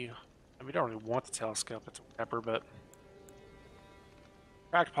 Namely, we don't really want the telescope, it's whatever, but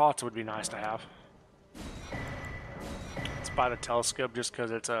cracked pots would be nice to have. Let's buy the telescope just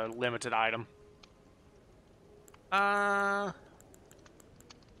because it's a limited item.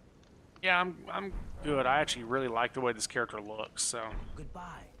 Yeah, I'm good. I actually really like the way this character looks, so.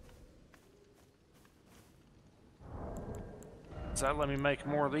 Goodbye. Does that let me make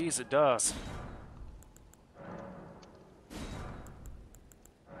more of these? It does.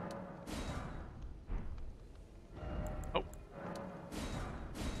 Oh.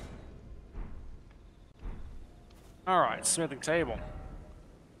 Alright, smithing table.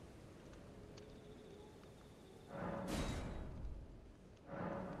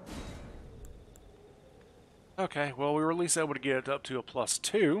 Okay, well, we were at least able to get it up to a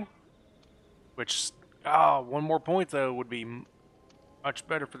 +2, which, one more point, though, would be much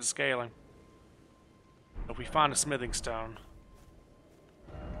better for the scaling. If we find a smithing stone,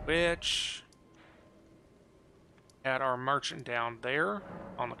 which had our merchant down there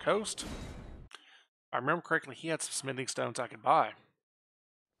on the coast. If I remember correctly, he had some smithing stones I could buy.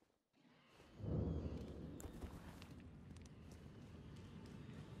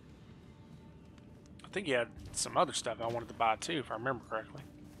 I think he had some other stuff I wanted to buy too, if I remember correctly.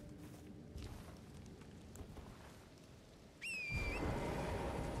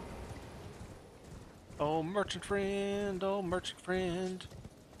 Oh, merchant friend, oh, merchant friend.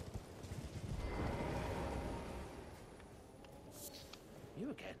 You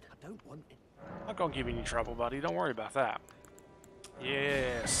again? I don't want it. I'm not gonna give you any trouble, buddy. Don't worry about that.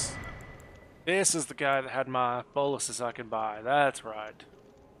 Yes. This is the guy that had my boluses I could buy. That's right.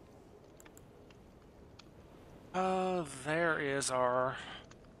 There is our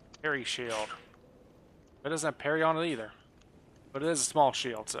parry shield. It doesn't have parry on it either. But it is a small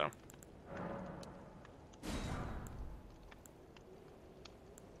shield, so.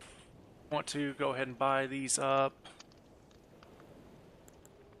 Want to go ahead and buy these up.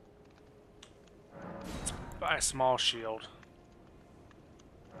 Let's buy a small shield.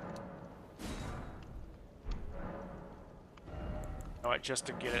 Alright, just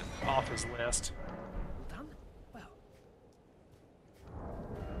to get it off his list. All done? Well.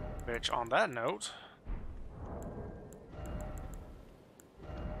 Which, on that note,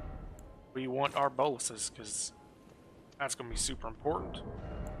 we want our boluses, because that's going to be super important.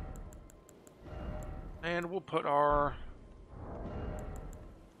 And we'll put our...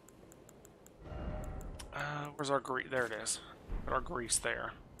 where's our grease? There it is. Put our grease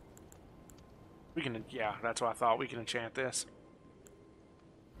there. We can, yeah, that's what I thought. We can enchant this.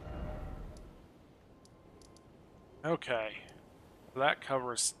 Okay. That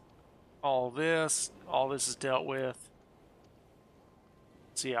covers all this. All this is dealt with.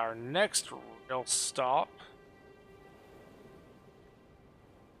 See, our next real stop.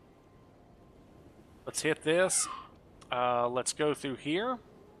 Let's hit this. Let's go through here.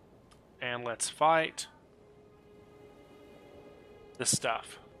 And let's fight this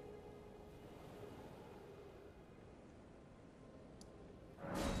stuff.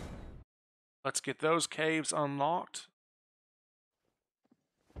 Let's get those caves unlocked.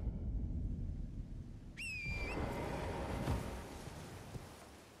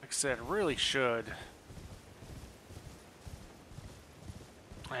 Like I said, really should.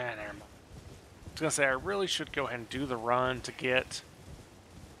 Never mind. I was gonna say I really should go ahead and do the run to get.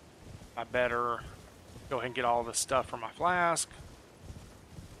 I better go ahead and get all this stuff from my flask.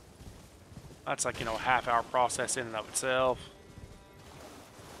 That's like, you know, a half-hour process in and of itself.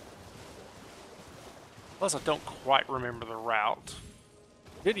 Plus, I don't quite remember the route.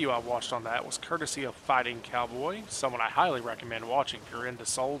 The video I watched on that was courtesy of Fighting Cowboy, someone I highly recommend watching if you're into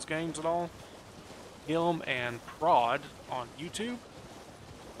Souls games at all. Him and Prod on YouTube.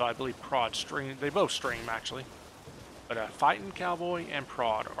 So I believe Prod stream. They both stream, actually. But Fighting Cowboy and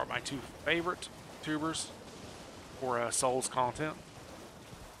Prod are my two favorite YouTubers for Souls content.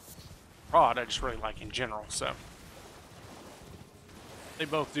 Prod I just really like in general, so. They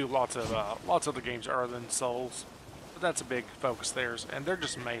both do lots of the games other than Souls, but that's a big focus theirs, and they're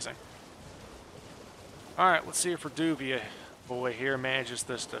just amazing. All right, let's see if Verduvia boy here manages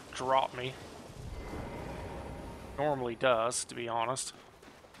this to drop me. Normally does, to be honest.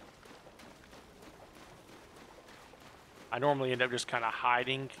 I normally end up just kind of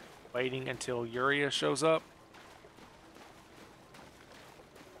hiding, waiting until Yuria shows up.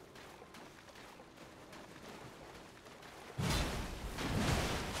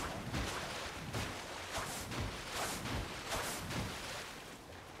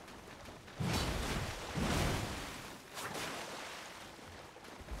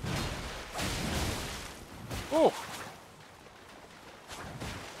 Oh!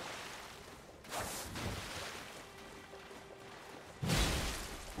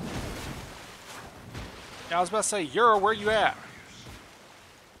 Yeah, I was about to say, Yura, where you at?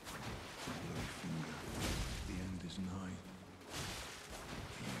 The end is nigh.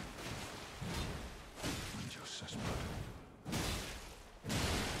 And your cesspool.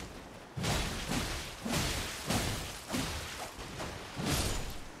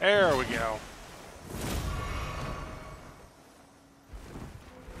 There we go.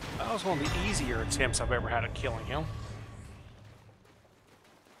 That was one of the easier attempts I've ever had at killing him.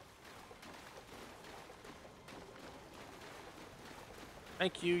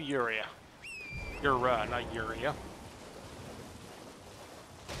 Thank you, Yuria. Yura, not Yuria.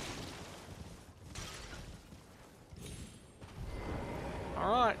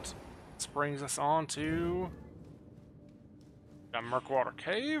 Alright. This brings us on to the Murkwater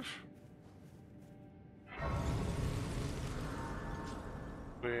Cave.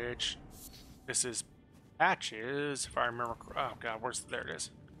 Which, this is Patches, if I remember. Oh god, there it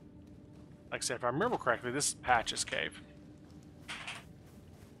is. Like I said, if I remember correctly, this is Patches Cave.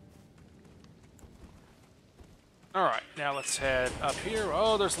 Alright, now let's head up here.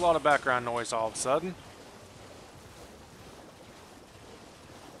 Oh, there's a lot of background noise all of a sudden.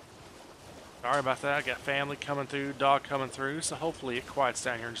 Sorry about that. I got family coming through, dog coming through, so hopefully it quiets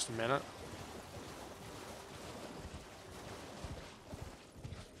down here in just a minute.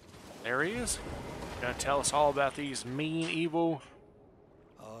 There he is. Gonna tell us all about these mean, evil...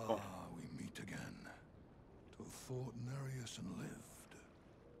 Ah, we meet again. To have fought Nereus and lived.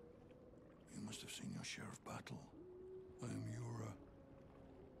 You must have seen your share of battle. I am Yura,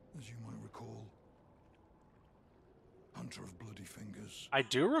 as you might recall. Hunter of bloody fingers. I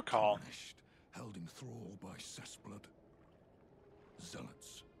do recall. Tarnished, held in thrall by cessblood.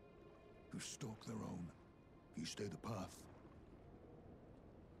 Zealots, who stalk their own. You stay the path.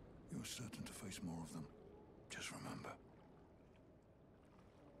 You're certain to face more of them. Just remember.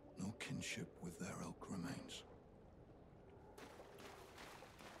 No kinship with their ilk remains.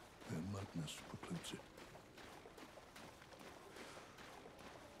 Their madness precludes it.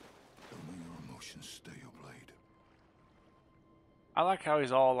 Don't let your emotions stay your blade. I like how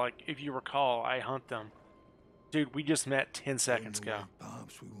he's all like, if you recall, I hunt them. Dude, we just met 10 seconds ago.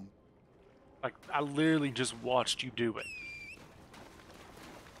 Perhaps we won't. Like, I literally just watched you do it.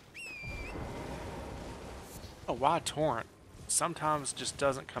 A wide torrent sometimes just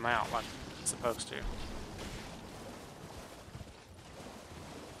doesn't come out like it's supposed to.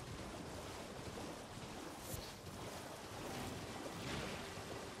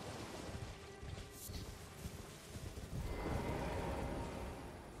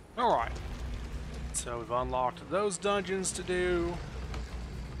 Alright, so we've unlocked those dungeons to do.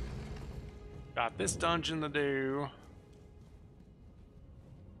 Got this dungeon to do.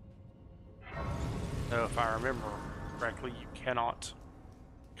 So if I remember correctly, you cannot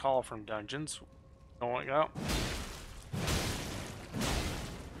call from dungeons. Don't want to go.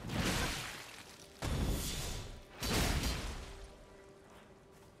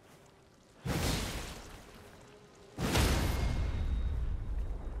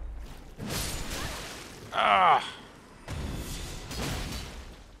 Ah!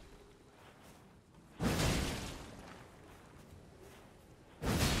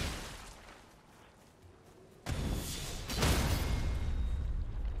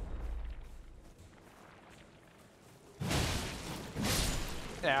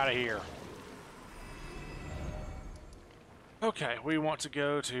 Out of here. Okay, we want to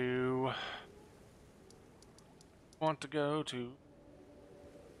go to...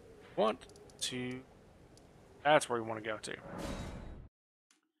 That's where we want to go to.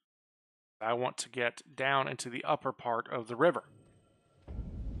 I want to get down into the upper part of the river.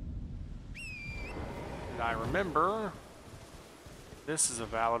 And I remember this is a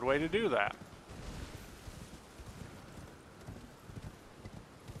valid way to do that.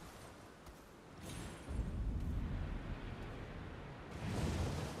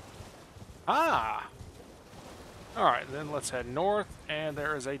 Ah! Alright, then let's head north, and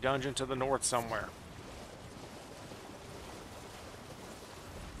there is a dungeon to the north somewhere.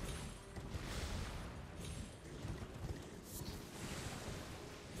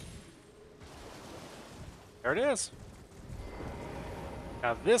 There it is.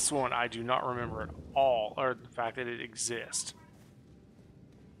 Now this one I do not remember at all, or the fact that it exists.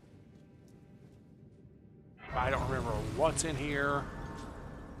 I don't remember what's in here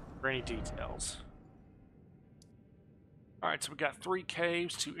or any details. Alright, so we got 3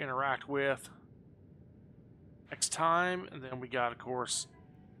 caves to interact with next time, and then we got, of course,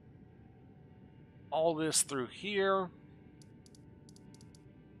 all this through here.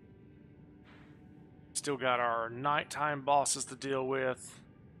 Still got our nighttime bosses to deal with.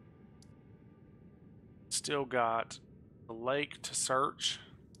 Still got the lake to search.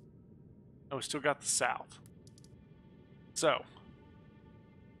 Oh, we still got the south. So,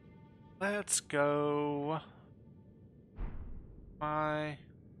 let's go.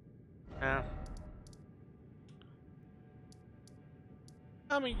 Yeah.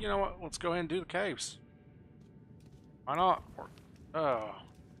 I mean, you know what? Let's go ahead and do the caves. Why not? Oh.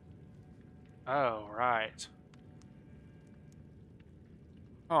 Oh, right.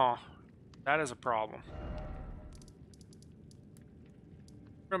 Oh, that is a problem.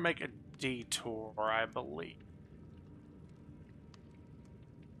 We're gonna make a detour, I believe.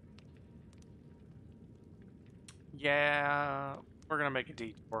 Yeah, we're gonna make a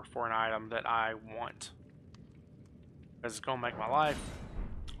detour for an item that I want. Because it's gonna make my life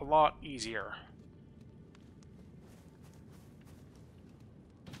a lot easier.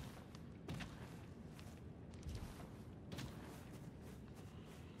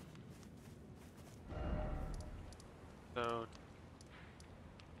 So,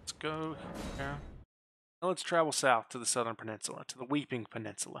 let's go here. Now let's travel south to the Southern Peninsula, to the Weeping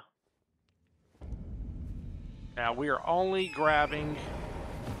Peninsula. Now, we are only grabbing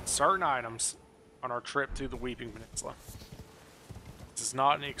certain items on our trip through the Weeping Peninsula. This is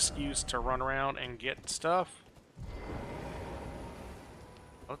not an excuse to run around and get stuff.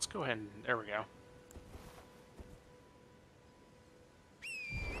 Let's go ahead and... there we go.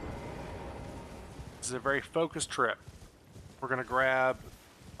 This is a very focused trip. We're going to grab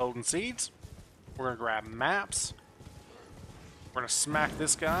golden seeds. We're going to grab maps. We're going to smack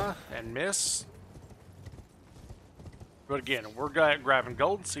this guy and miss. But again, we're grabbing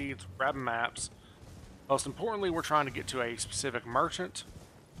golden seeds, grabbing maps. Most importantly, we're trying to get to a specific merchant,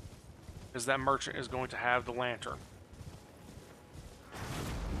 because that merchant is going to have the lantern.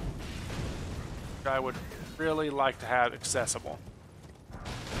 Which I would really like to have accessible.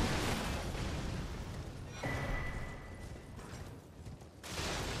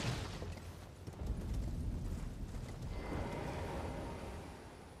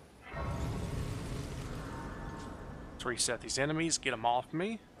 Let's reset these enemies, get them off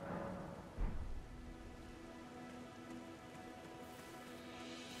me.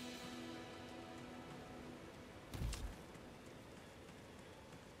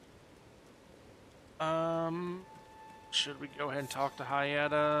 Should we go ahead and talk to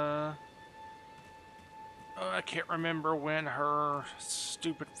Hyetta? I can't remember when her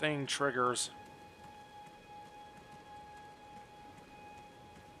stupid thing triggers.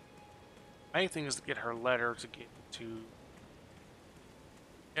 Main thing is to get her letter to get to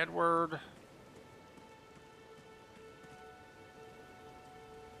Edward.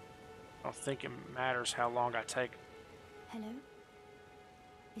 I don't think it matters how long I take. Hello?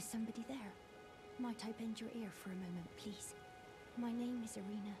 Is somebody there? Might I bend your ear for a moment, please? My name is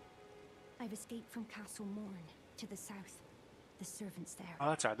Irina. I've escaped from Castle Morn to the south. The servants there. Oh,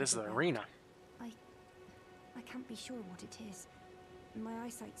 that's right. This is the arena. I can't be sure what it is. My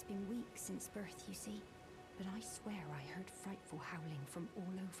eyesight's been weak since birth, you see. But I swear I heard frightful howling from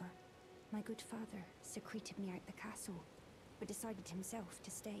all over. My good father secreted me out the castle, but decided himself to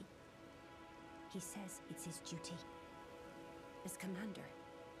stay. He says it's his duty. As commander.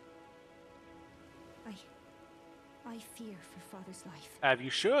 I fear for father's life. As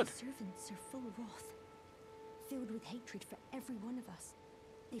you should. The servants are full of wrath, filled with hatred for every one of us.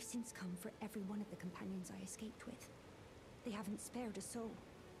 They've since come for every one of the companions I escaped with. They haven't spared a soul.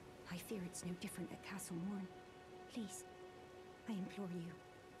 I fear it's no different at Castle Morn. Please, I implore you,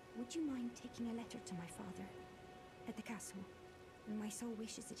 would you mind taking a letter to my father at the castle? My soul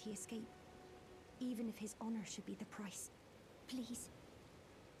wishes that he escape, even if his honor should be the price. Please.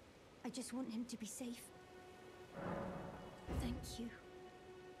 I just want him to be safe. Thank you,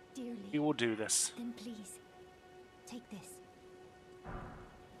 dearly. We will do this. Then please, take this.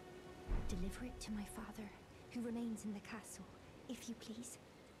 Deliver it to my father, who remains in the castle, if you please.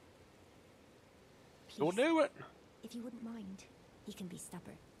 We'll do it. If you wouldn't mind, he can be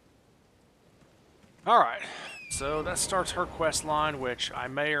stubborn. Alright, so that starts her quest line, which I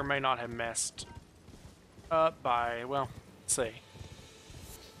may or may not have messed up by, well, let's see.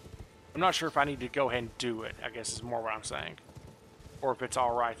 I'm not sure if I need to go ahead and do it, I guess is more what I'm saying. Or if it's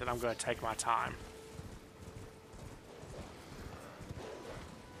alright that I'm going to take my time.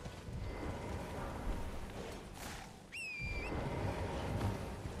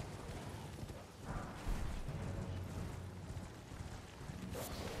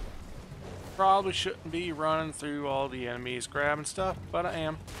 Probably shouldn't be running through all the enemies grabbing stuff, but I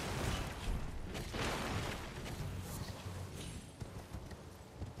am.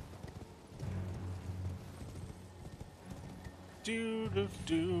 do do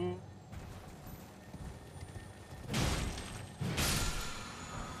do.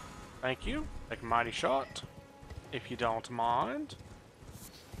 Thank you. Take a mighty shot, if you don't mind.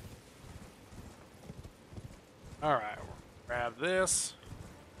 Alright, we'll grab this.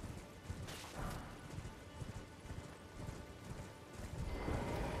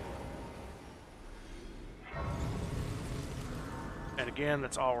 And again,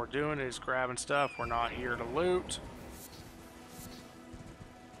 that's all we're doing is grabbing stuff. We're not here to loot.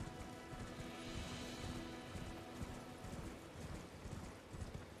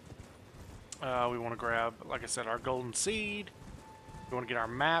 We want to grab, like I said, our golden seed. We want to get our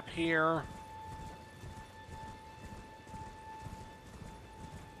map here.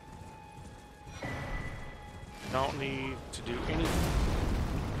 Don't need to do anything.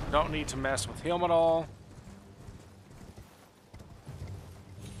 Don't need to mess with him at all.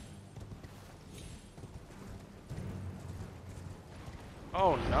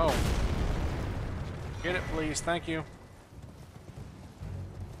 Oh no. Get it, please. Thank you.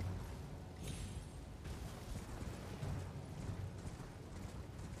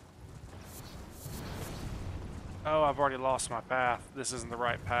 Oh, I've already lost my path. This isn't the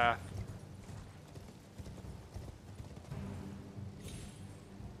right path.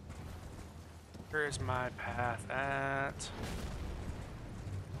 Where is my path at?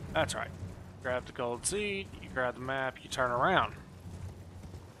 That's right. Grab the gold seed, you grab the map, you turn around.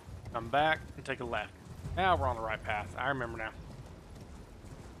 Come back and take a left. Now we're on the right path. I remember now.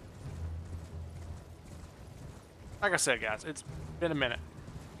 Like I said, guys, it's been a minute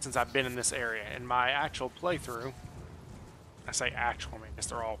since I've been in this area. In my actual playthrough, I say actual, I mean, I guess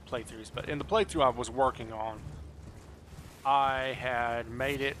they're all playthroughs, but in the playthrough I was working on, I had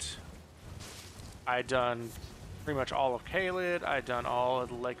made it. I'd done pretty much all of Caelid. I'd done all of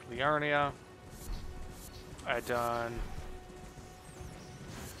the Lake Liurnia. I'd done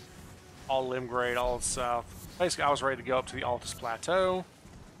all Limgrave, all of the south. Basically, I was ready to go up to the Altus Plateau,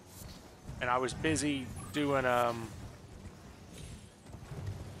 and I was busy doing the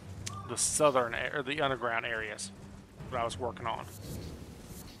southern or the underground areas that I was working on.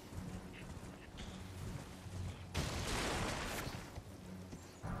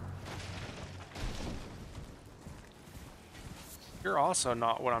 You're also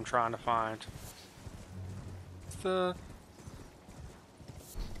not what I'm trying to find.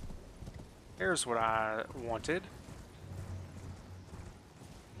 Here's what I wanted.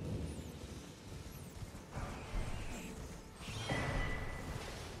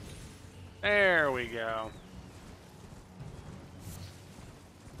 There we go.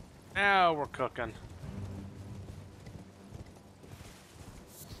 Now we're cooking.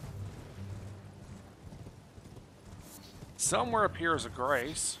 Somewhere appears a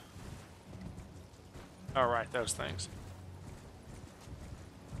grace. All right, those things.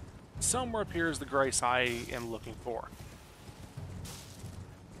 Somewhere appears the grace I am looking for.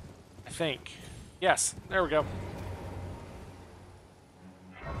 I think. Yes, there we go.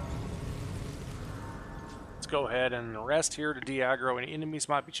 Let's go ahead and rest here to de-aggro any enemies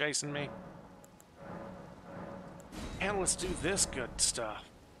might be chasing me. And let's do this good stuff.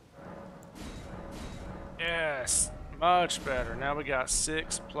 Yes. Much better. Now we got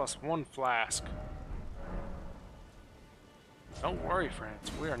 6 plus 1 flask. Don't worry,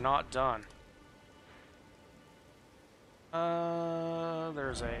 friends. We are not done.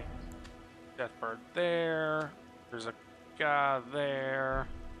 There's a deathbird there. There's a guy there.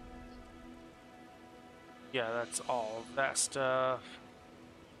 Yeah, that's all of that stuff.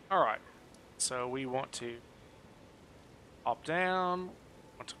 Alright. So we want to hop down.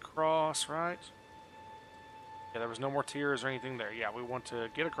 Want to cross, right? Yeah, there was no more tears or anything there. Yeah, we want to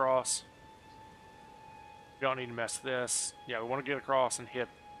get across. We don't need to mess with this. Yeah, we want to get across and hit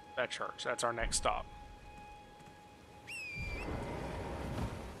that church. That's our next stop.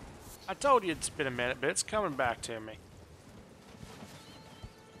 I told you it's been a minute, but it's coming back to me.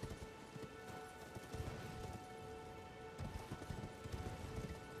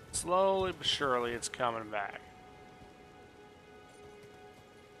 Slowly but surely, it's coming back.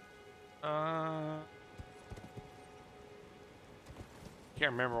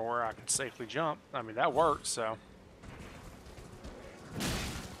 Can't remember where I can safely jump. I mean, that worked, so.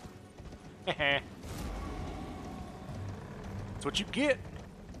 That's what you get.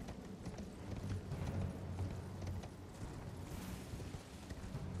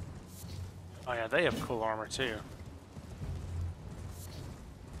 Oh yeah, they have cool armor too.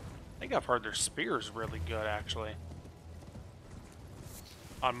 I think I've heard their spear's really good, actually.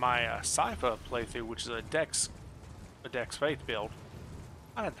 On my Sypha playthrough, which is a Dex Faith build,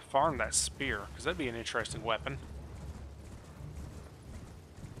 I had to farm that spear, because that'd be an interesting weapon.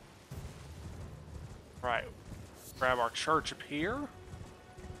 Right. Grab our church up here.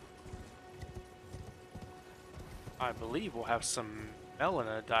 I believe we'll have some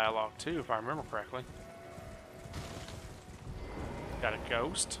Melina dialogue too, if I remember correctly. Got a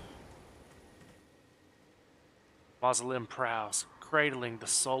ghost. Mausoleum prowls, cradling the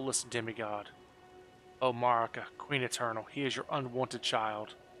soulless demigod. O Marika, Queen Eternal, he is your unwanted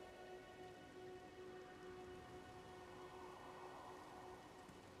child.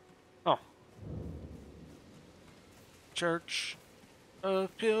 Oh. Church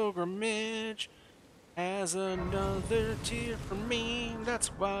of Pilgrimage has another tear for me. That's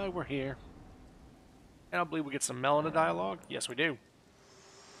why we're here. And I believe we get some Melina dialogue. Yes, we do.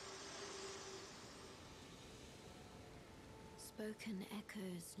 Spoken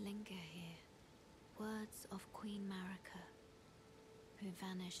echoes linger here. Words of Queen Marika, who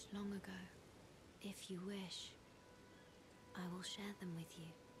vanished long ago. If you wish, I will share them with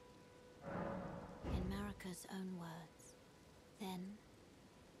you. In Marika's own words, then,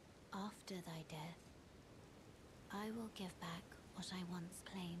 after thy death, I will give back what I once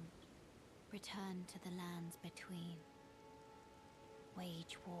claimed, return to the lands between,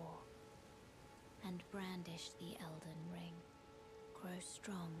 wage war, and brandish the Elden ring, grow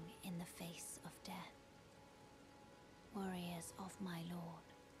strong in the face of death. Warriors of my lord,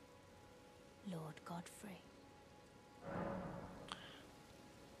 Lord Godfrey.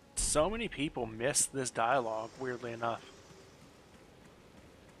 So many people miss this dialogue, weirdly enough.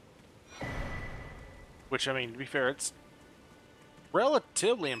 Which, I mean, to be fair, it's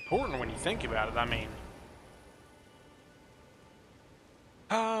relatively important when you think about it. I mean,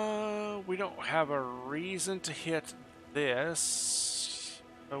 we don't have a reason to hit this.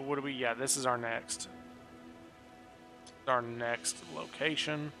 What do we? Yeah, this is our next. Our next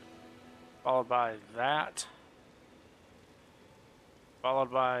location, followed by that,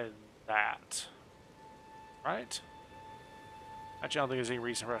 followed by that. Right? Actually, I don't think there's any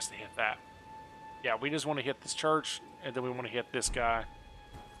reason for us to hit that. Yeah, we just want to hit this church, and then we want to hit this guy.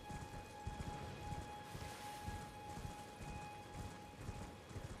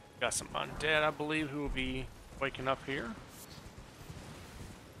 Got some undead, I believe, who will be waking up here.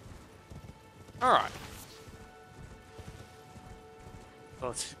 Alright.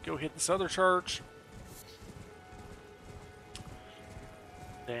 Let's go hit this other church.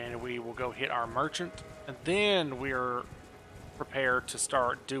 Then we will go hit our merchant. And then we're prepared to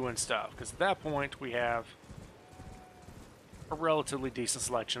start doing stuff. Because at that point, we have a relatively decent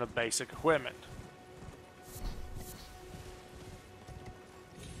selection of basic equipment.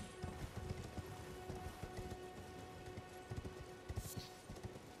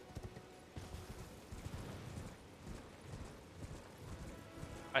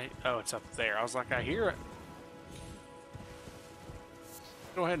 Oh, it's up there. I was like, I hear it.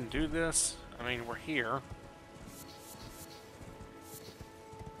 Go ahead and do this. I mean, we're here.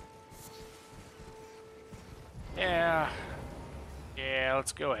 Yeah. Yeah,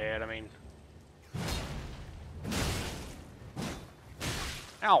 let's go ahead. I mean...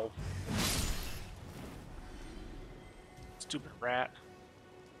 Ow! Stupid rat.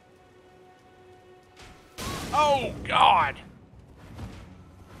 Oh, God!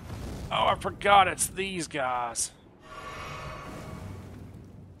 Oh, I forgot it's these guys.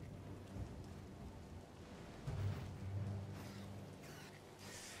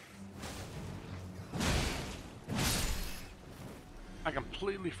 I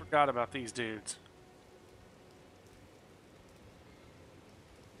completely forgot about these dudes.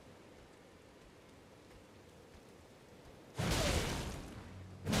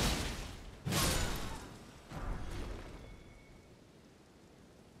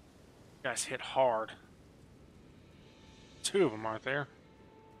 Guys hit hard. Two of them, aren't there?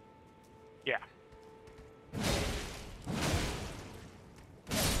 Yeah.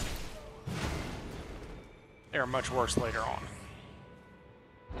 They're much worse later on.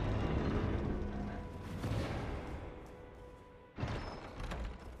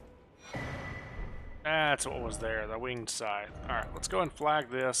 That's what was there, the winged scythe. Alright, let's go and flag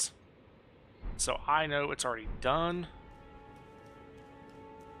this. So I know it's already done.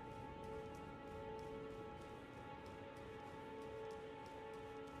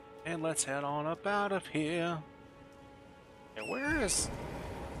 And let's head on up out of here. And where is...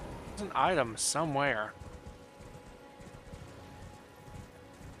 There's an item somewhere.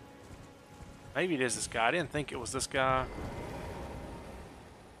 Maybe it is this guy. I didn't think it was this guy.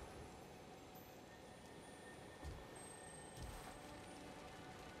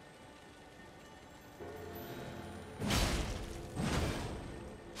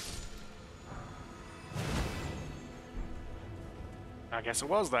 I guess it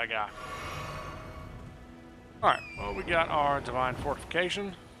was that guy. Alright, well, we got our Divine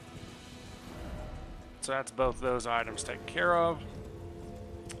Fortification. So that's both those items taken care of.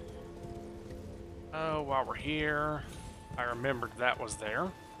 Oh, while we're here, I remembered that was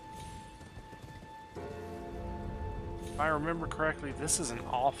there. If I remember correctly, this is an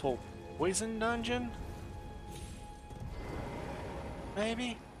awful poison dungeon?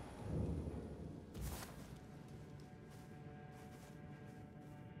 Maybe?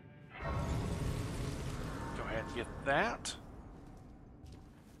 Go ahead and get that.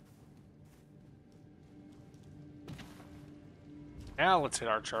 Now let's hit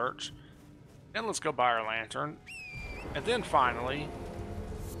our church. Then let's go buy our lantern. And then finally,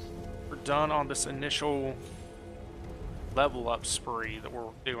 we're done on this initial level up spree that we're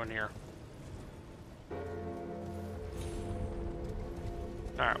doing here.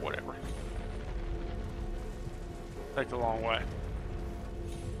 Alright, whatever. Take the long way.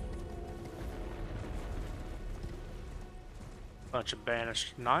 Bunch of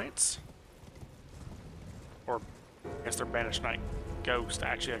banished knights. Or, I guess they're banished knight ghosts.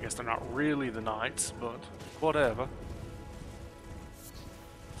 Actually, I guess they're not really the knights, but whatever.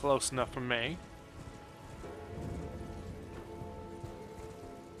 Close enough for me.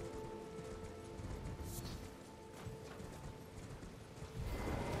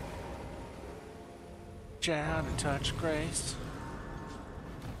 Reach out and touch grace.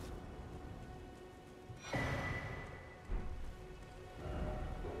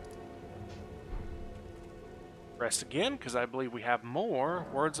 Rest again, because I believe we have more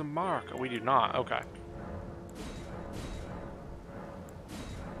words of mark. Oh, we do not. Okay.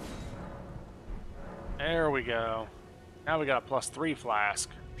 There we go. Now we got a +3 flask.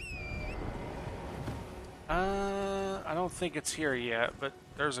 I don't think it's here yet, but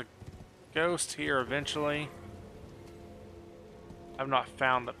there's a ghost here eventually. I've not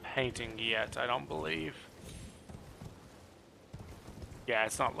found the painting yet, I don't believe. Yeah,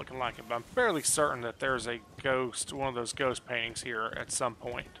 it's not looking like it, but I'm fairly certain that there's a ghost, one of those ghost paintings here at some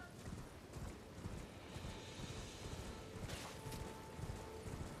point.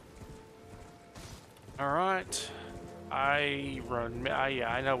 Alright. Yeah,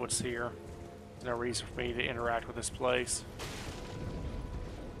 I know what's here. There's no reason for me to interact with this place.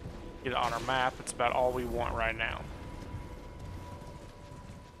 Get it on our map, it's about all we want right now.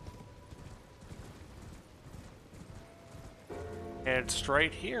 Head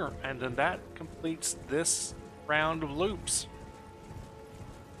straight here, and then that completes this round of loops.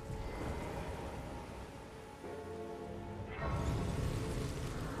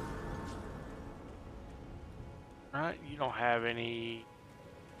 Right, you don't have any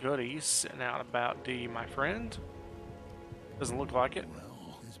goodies sitting out about, do you, my friend? Doesn't look like it.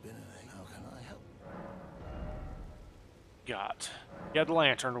 Well, there's been a thing. How can I help? You got the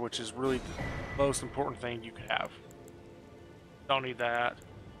lantern, which is really the most important thing you could have. Don't need that.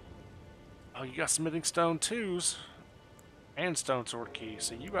 Oh, you got smithing stone 2s and stone sword key,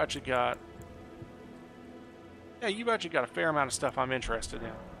 so you actually got... Yeah, you've actually got a fair amount of stuff I'm interested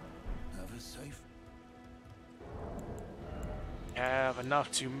in. Have a safe. Have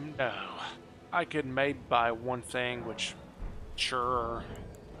enough to know. I could maybe buy one thing, which... Sure.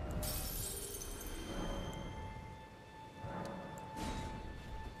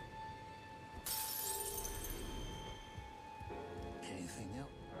 Anything else?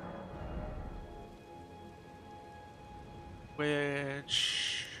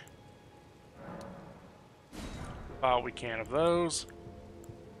 Which... Buy what we can of those.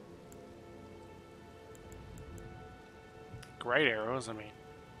 Great arrows, I mean,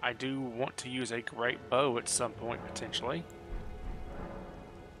 I do want to use a great bow at some point, potentially.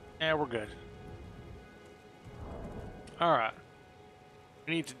 Yeah, we're good. Alright.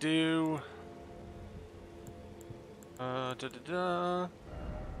 We need to do...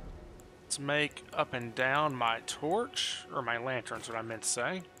 Let's make up and down my torch, or my lantern's what I meant to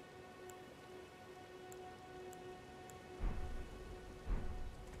say.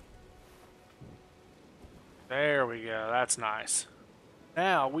 There we go, that's nice.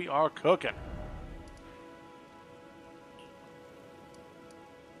 Now we are cooking.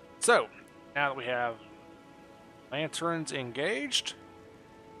 So, now that we have lanterns engaged.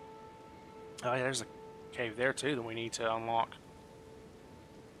 Oh yeah, there's a cave there too that we need to unlock.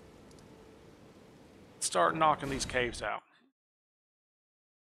 Let's start knocking these caves out.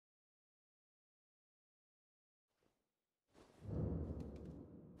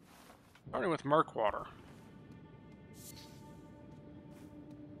 Starting with Murkwater.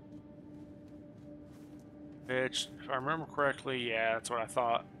 Which, if I remember correctly, yeah, that's what I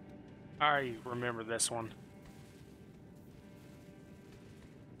thought. I remember this one.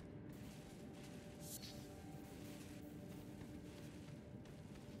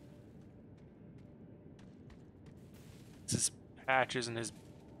 This is Patches and his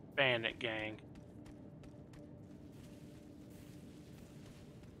bandit gang.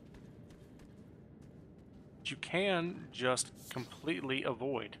 You can just completely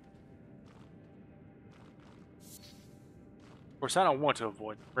avoid. Of course, I don't want to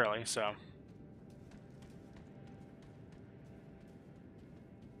avoid, really, so.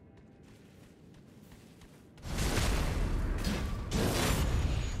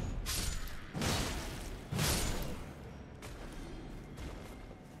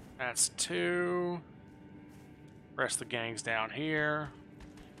 That's 2. Rest of the gang's down here.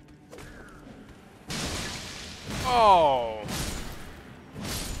 Oh!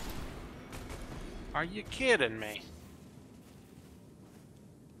 Are you kidding me?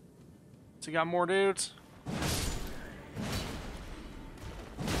 So you got more dudes?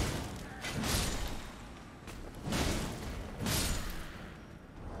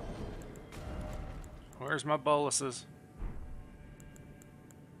 Where's my boluses?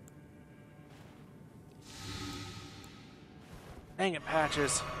 Dang it,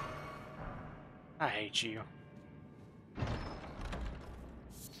 Patches. I hate you.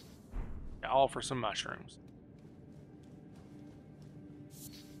 All for some mushrooms.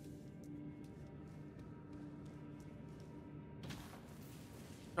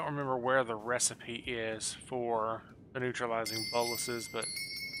 Don't remember where the recipe is for the neutralizing boluses, but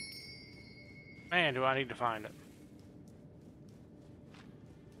man, do I need to find it.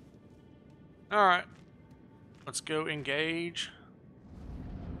 Alright. Let's go engage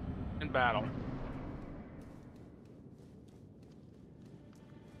in battle.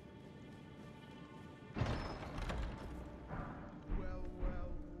 Well, well,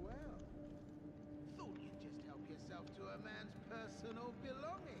 well. Thought you'd just help yourself to a man's personal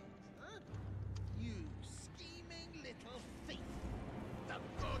belongings, huh? You scheming little thief. The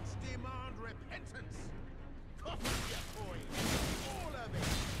gods demand repentance. Cough up your coin. All of it.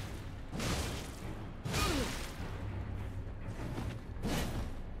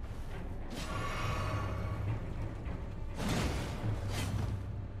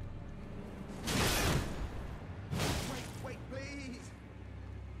 Wait, please.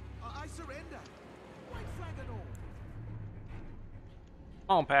 I surrender. White flag and all.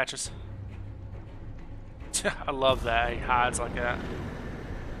 Come on, Patches. I love that. He hides like that.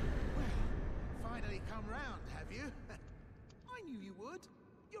 Well, finally come round, have you? I knew you would.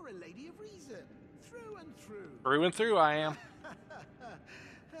 You're a lady of reason. Through and through. Through and through, I am.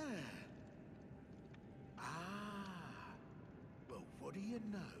 Well, what do you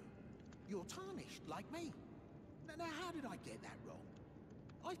know? You're tarnished, like me. Now, how did I get that wrong?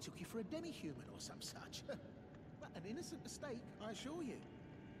 I took you for a demi-human or some such. But an innocent mistake, I assure you.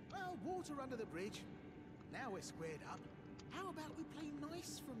 Well, water under the bridge. Now we're squared up. How about we play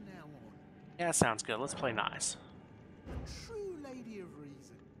nice from now on? Yeah, sounds good. Let's play nice. A true lady of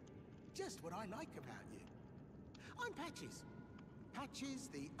reason. Just what I like about you. I'm Patches. Patches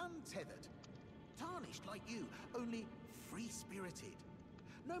the untethered. Tarnished like you, only free-spirited.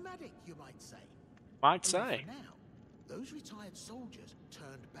 Nomadic, you might say. Might Only say. for now, those retired soldiers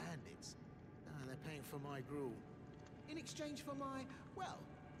turned bandits. They're paying for my gruel. In exchange for my, well,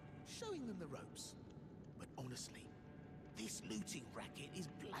 showing them the ropes. But honestly, this looting racket is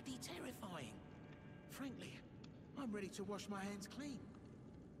bloody terrifying. Frankly, I'm ready to wash my hands clean.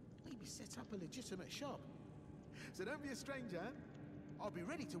 Maybe set up a legitimate shop. So don't be a stranger. I'll be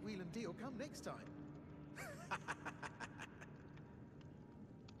ready to wheel and deal come next time.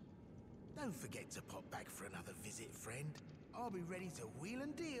 Don't forget to pop back for another visit, friend. I'll be ready to wheel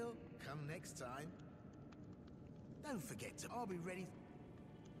and deal come next time. Don't forget to... I'll be ready...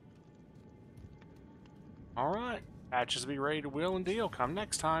 Alright. Patches be ready to wheel and deal. Come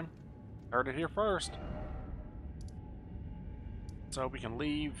next time. Heard it here first. So we can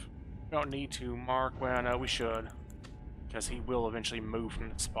leave. We don't need to mark. Well, no, we should. Because he will eventually move from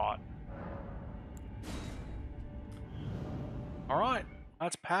the spot. Alright.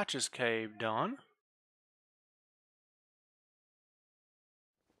 That's Patches Cave done.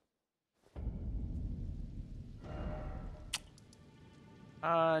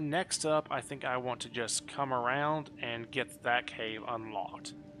 Next up, I think I want to just come around and get that cave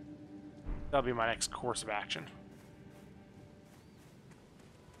unlocked. That'll be my next course of action.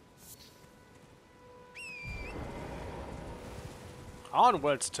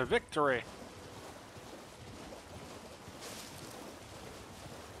 Onwards to victory!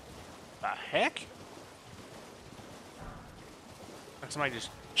 The heck? Like somebody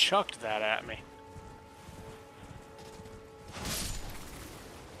just chucked that at me.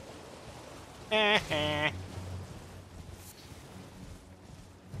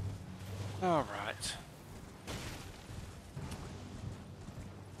 Alright.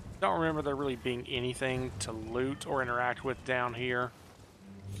 Don't remember there really being anything to loot or interact with down here.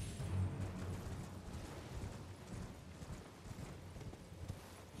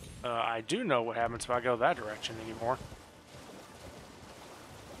 I do know what happens if I go that direction anymore.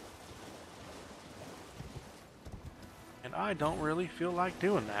 And I don't really feel like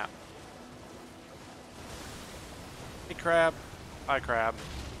doing that. Hey, crab. Hi, crab.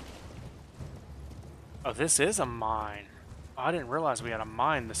 Oh, this is a mine. Oh, I didn't realize we had a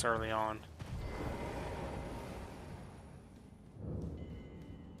mine this early on.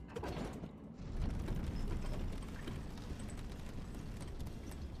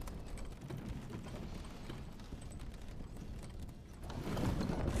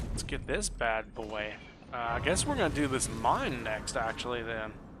 Let's get this bad boy. I guess we're gonna do this mine next, actually,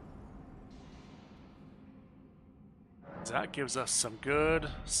 then. That gives us some good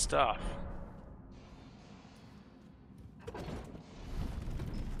stuff.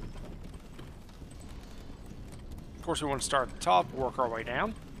 Of course, we want to start at the top, work our way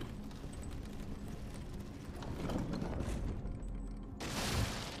down.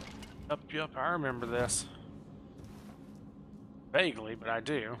 Yup, I remember this. Vaguely, but I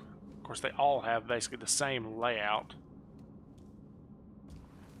do. Of course, they all have basically the same layout.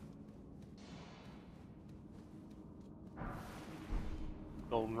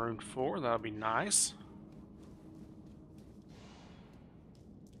 Golden Rune 4, that'll be nice.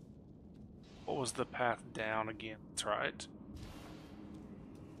 What was the path down again? That's right.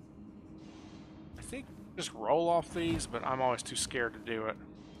 I think just roll off these, but I'm always too scared to do it.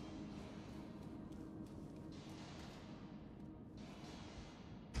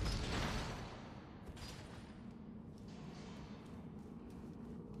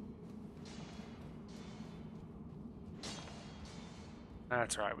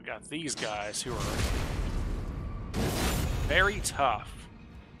 That's right, we got these guys who are very tough.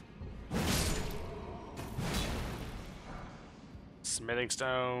 Smithing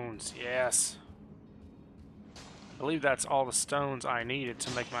stones, yes. I believe that's all the stones I needed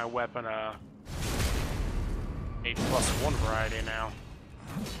to make my weapon a 8+1 variety now.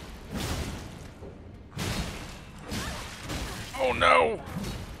 Oh no!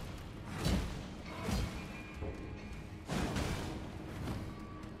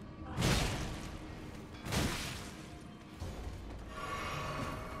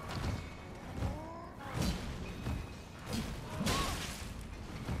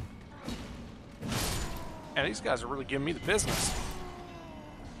 Yeah, these guys are really giving me the business.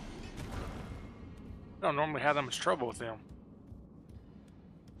 I don't normally have that much trouble with them.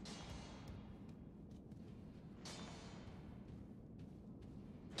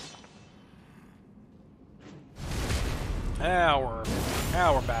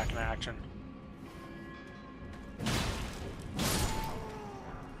 Now we're back in action.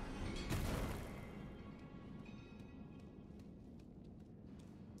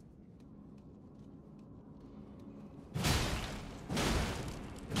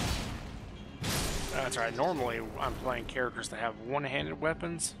 That's right, normally I'm playing characters that have one-handed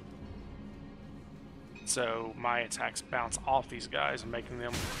weapons. So my attacks bounce off these guys and making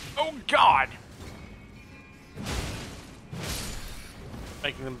them... Oh god!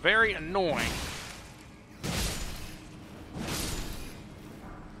 Making them very annoying.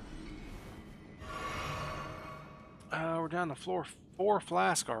 We're down to floor 4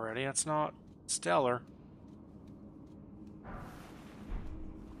 flask already. That's not stellar.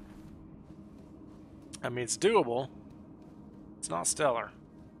 I mean, it's doable. It's not stellar.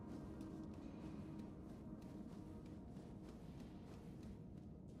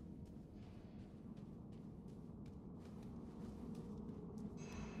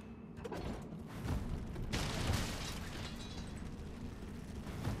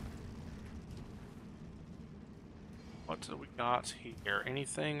 What do we got here?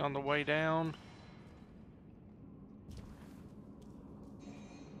 Anything on the way down?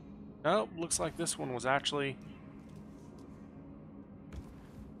 Nope, looks like this one was actually...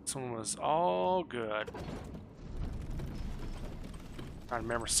 This one was all good. I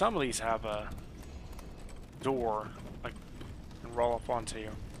remember some of these have a door, like, you can roll up onto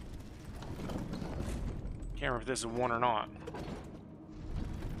you. Can't remember if this is one or not.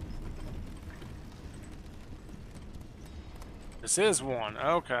 This is one,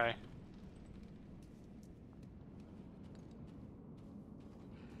 okay.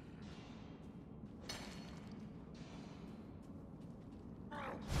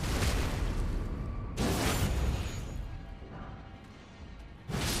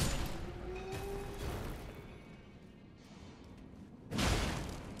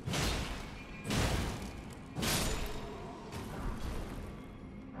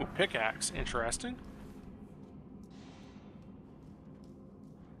 pickaxe. Interesting.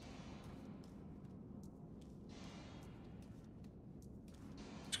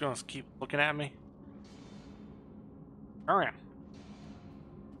 Just gonna keep looking at me. Hurry on.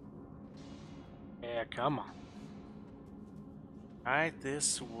 Yeah, come on. Right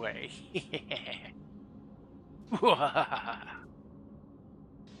this way.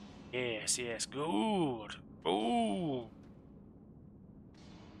 Yes, yes, good. Ooh.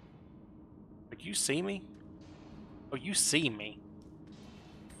 But you see me? Oh, you see me.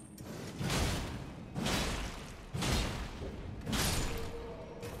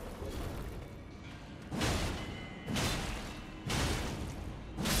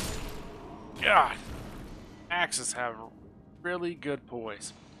 God. Axes have really good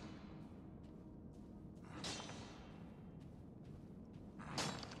poise.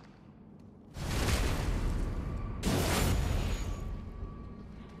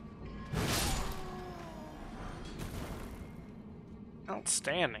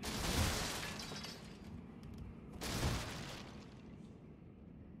 Outstanding.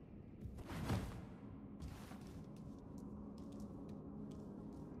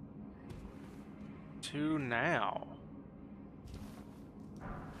 Two now.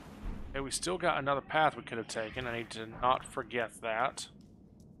 Okay, we still got another path we could have taken. I need to not forget that.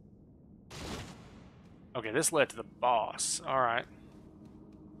 Okay, this led to the boss. Alright.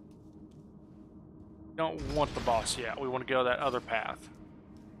 Don't want the boss yet. We want to go that other path.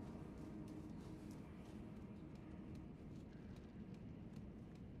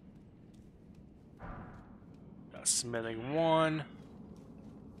 Got smithing 1.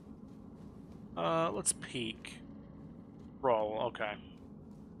 Let's peek. Roll, okay.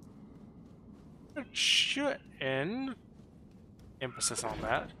 It shouldn't, emphasis on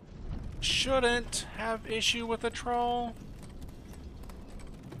that, shouldn't have issue with a troll.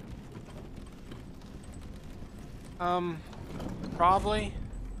 Probably.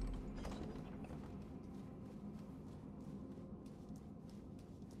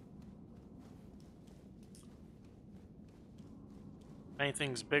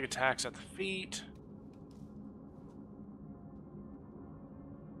 Anything's big attacks at the feet.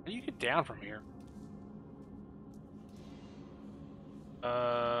 How do you get down from here?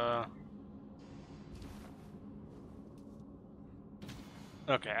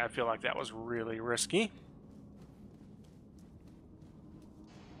 Okay, I feel like that was really risky.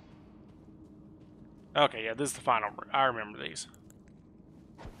 Okay, yeah, this is the final. I remember these.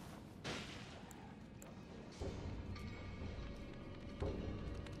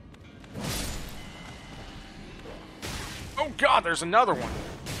 Oh God, there's another one.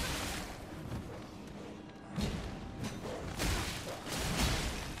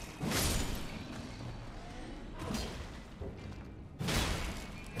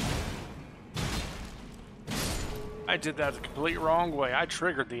 I did that the complete wrong way. I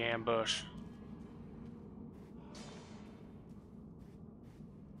triggered the ambush.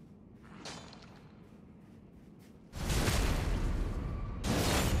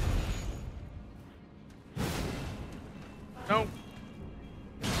 Nope.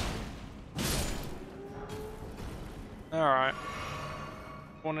 Alright.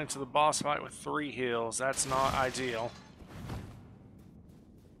 Going into the boss fight with 3 heals. That's not ideal.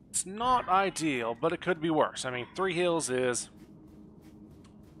 It's not ideal, but it could be worse. I mean, 3 heals is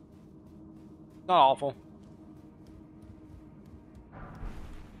not awful.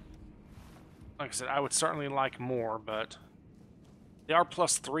 Like I said, I would certainly like more, but they are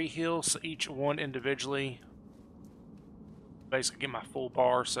plus 3 heals, so each one individually. Basically get my full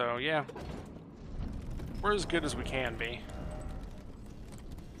bar, so yeah. We're as good as we can be.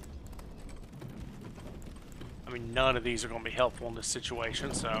 I mean, none of these are going to be helpful in this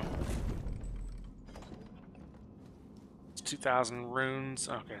situation, so... It's 2,000 runes.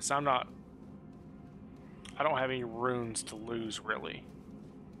 Okay, so I'm not... I don't have any runes to lose, really.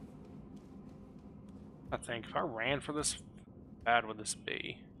 I think if I ran for this, how bad would this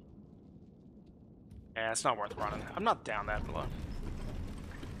be? Yeah, it's not worth running. I'm not down that low.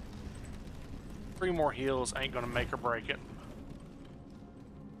 3 more heals ain't going to make or break it.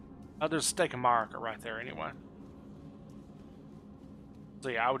 There's a stake of marker right there anyway. So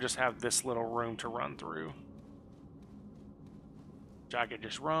yeah, I would just have this little room to run through. Which I could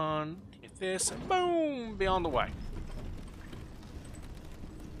just run, get this, and boom, be on the way.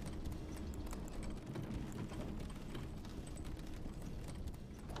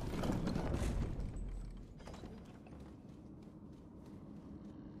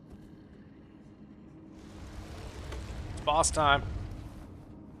 It's boss time.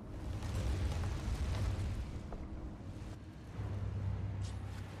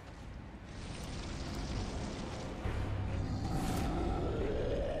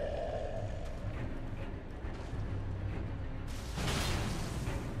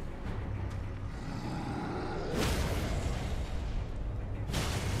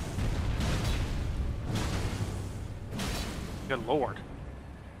 Good lord.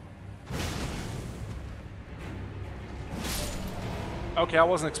 Okay, I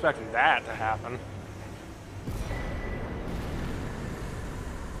wasn't expecting that to happen.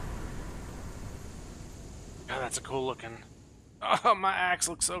 God, that's a cool looking. Oh, my axe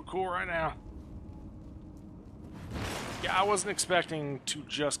looks so cool right now. Yeah, I wasn't expecting to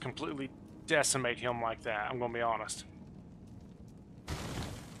just completely decimate him like that, I'm gonna be honest.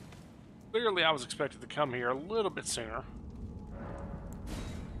 Clearly, I was expected to come here a little bit sooner.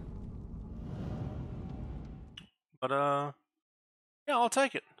 But, yeah, I'll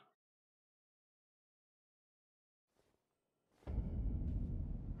take it. You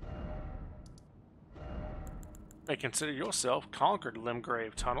may consider yourself conquered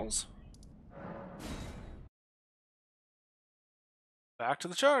Limgrave tunnels. Back to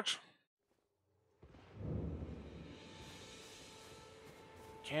the church.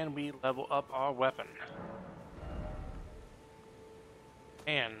 Can we level up our weapon?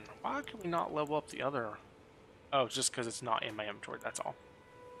 And why can we not level up the other? Oh, it's just because it's not in my inventory, that's all.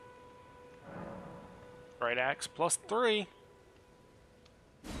 Great axe +3.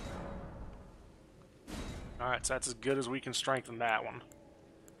 Alright, so that's as good as we can strengthen that one.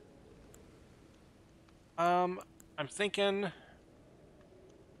 I'm thinking...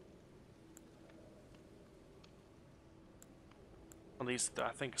 At least,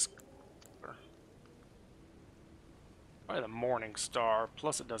 I think it's... Probably the Morning Star,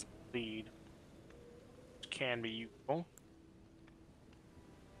 plus it doesn't bleed. Which can be useful.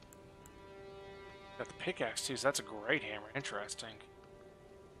 Got the pickaxe too, so that's a great hammer. Interesting.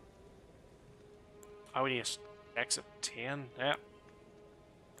 Oh, we need a X of 10? Yeah.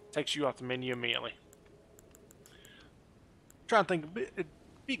 Takes you off the menu immediately. I'm trying to think, it'd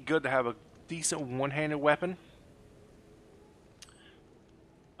be good to have a decent one-handed weapon.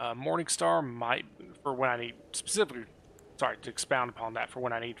 Morningstar might, for when I need, specifically, sorry, to expound upon that, for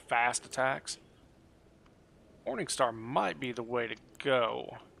when I need fast attacks. Morningstar might be the way to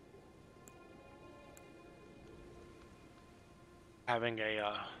go. Having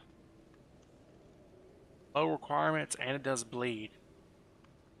a low requirements, and it does bleed.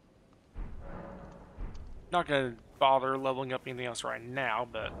 Not going to bother leveling up anything else right now,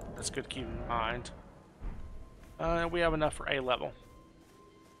 but that's good to keep in mind. We have enough for A level.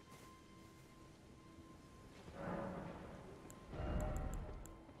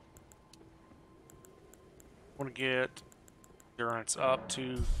 Want to get endurance up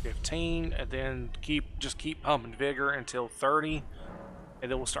to 15, and then just keep pumping vigor until 30, and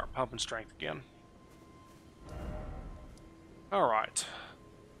then we'll start pumping strength again. All right.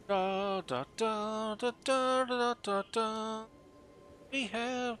 Da, da, da, da, da, da, da, da. We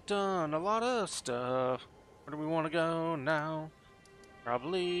have done a lot of stuff. Where do we want to go now?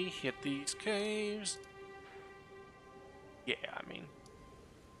 Probably hit these caves. Yeah, I mean,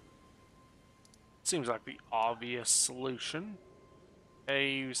 seems like the obvious solution.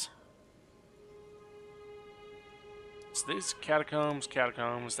 Caves. So these catacombs,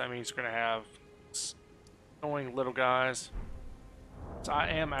 that means we're going to have annoying little guys. So I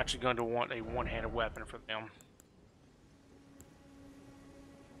am actually going to want a one-handed weapon for them.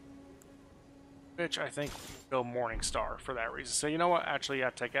 Which I think will go Morningstar for that reason. So you know what? Actually, I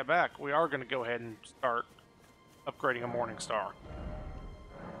take that back. We are going to go ahead and start upgrading a Morningstar.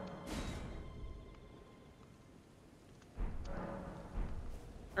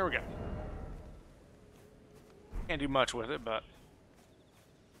 There we go. Can't do much with it, but...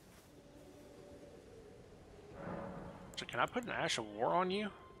 So can I put an Ash of War on you?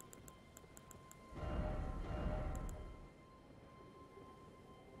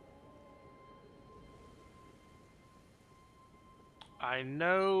 I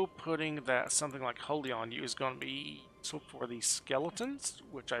know putting that something like Holy on you is going to be useful for these skeletons,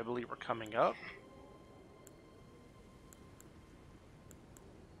 which I believe are coming up.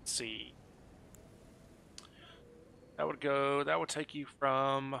 Let's see. That would take you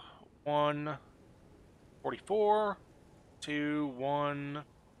from 144 to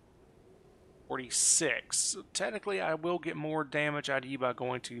 146. So technically, I will get more damage out of you by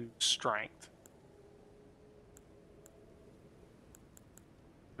going to Strength.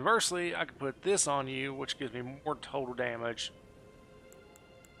 Conversely, I can put this on you, which gives me more total damage.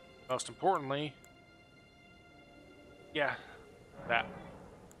 Most importantly, yeah, that.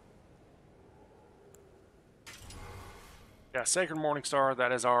 Yeah, Sacred Morningstar,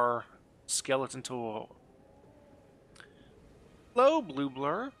 that is our skeleton tool. Hello, Blue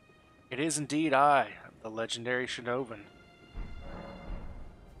Blur. It is indeed I, the legendary Shinovan.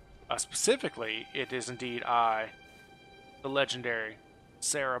 Specifically, it is indeed I, the legendary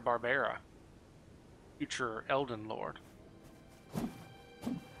Sera Barbera, future Elden Lord.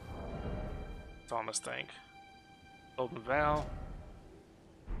 left on this thing. Golden Vow.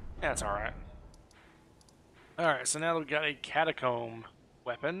 Yeah, that's alright. Alright, so now that we've got a catacomb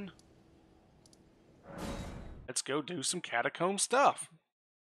weapon, let's go do some catacomb stuff.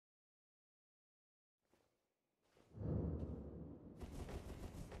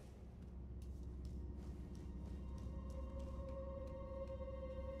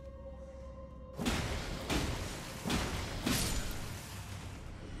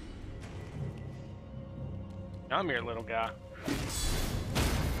 Come here, little guy.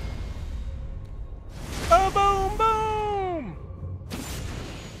 Boom, boom, boom!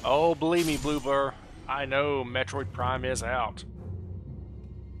 Oh, believe me, Blue Blur, I know Metroid Prime is out.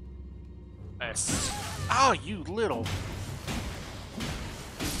 That's... Oh, you little...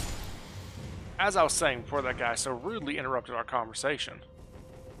 As I was saying before that guy so rudely interrupted our conversation.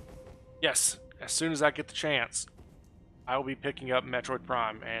 Yes, as soon as I get the chance, I will be picking up Metroid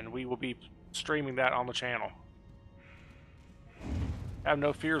Prime, and we will be streaming that on the channel. Have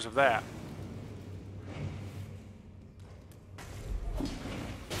no fears of that.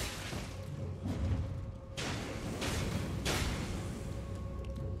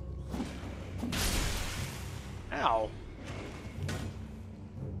 Ow.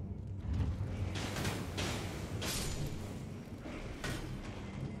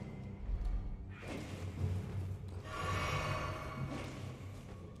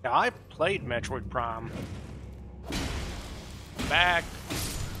 Now, I played Metroid Prime back,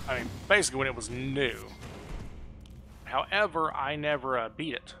 basically when it was new. However, I never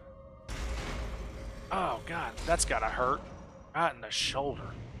beat it. Oh god, that's gotta hurt. Right in the shoulder.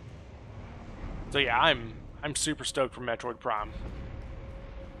 So yeah, I'm super stoked for Metroid Prime.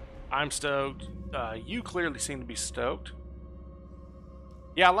 I'm stoked. You clearly seem to be stoked.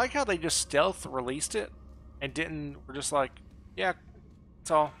 Yeah, I like how they just stealth released it and we're just like, yeah,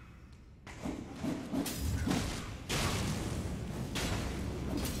 that's all.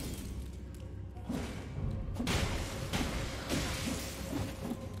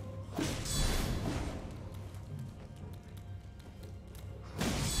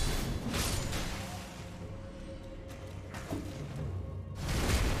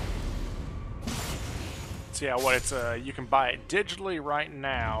 So yeah, what it's you can buy it digitally right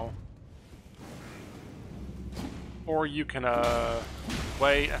now, or you can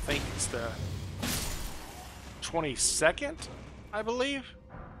wait. I think it's the 22nd, I believe.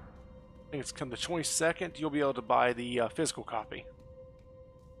 I think it's come the 22nd. You'll be able to buy the physical copy.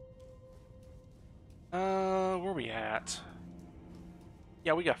 Where we at?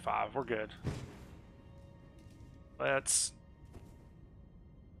 Yeah, we got 5. We're good. Let's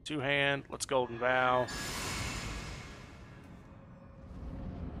two-hand. Let's Golden Vow.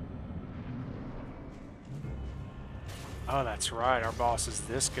 Oh, that's right. Our boss is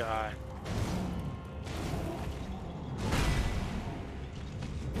this guy.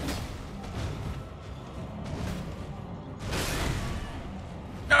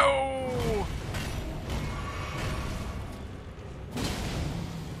 No!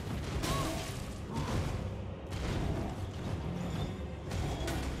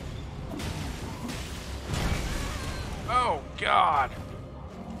 Oh, God.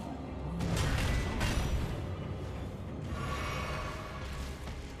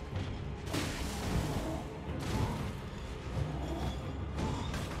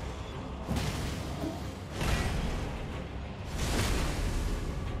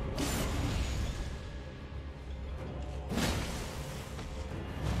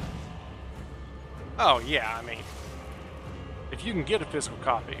 Oh, yeah, I mean, if you can get a physical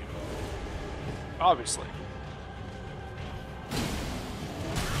copy, obviously.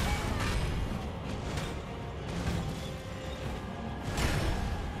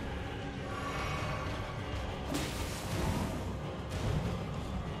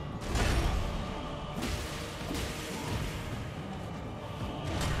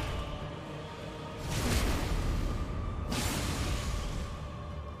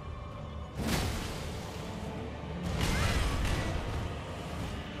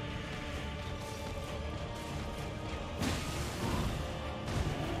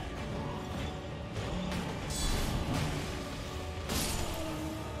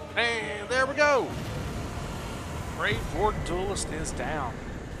 And there we go. Brave War Duelist is down.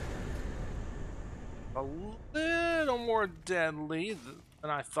 A little more deadly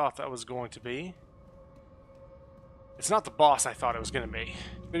than I thought that was going to be. It's not the boss I thought it was going to be.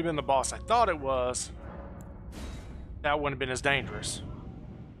 If it had been the boss I thought it was, that wouldn't have been as dangerous.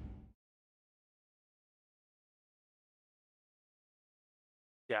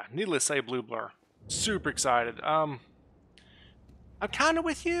 Yeah, needless to say, Blue Blur. Super excited. I'm kind of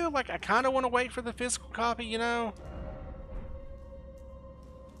with you. Like, I kind of want to wait for the physical copy, you know?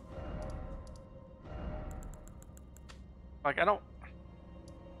 Like, I don't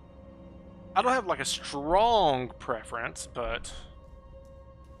have, like, a strong preference, but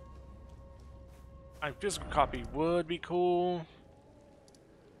a physical copy would be cool.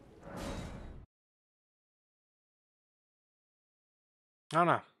 I don't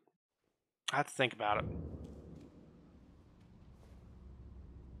know. I have to think about it.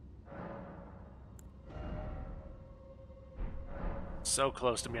 So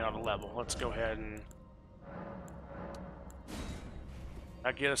close to being on a level. Let's go ahead and...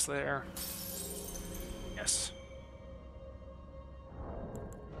 That get us there? Yes.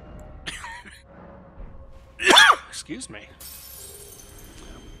 Excuse me.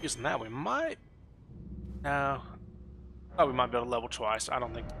 Using that, we might... No. Oh, we might be able to level twice. I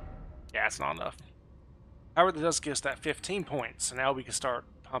don't think... Yeah, it's not enough. However, that does give us that 15 points. So now we can start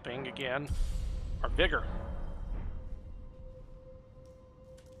pumping again our vigor.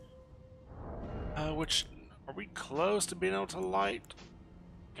 Which... Are we close to being able to light?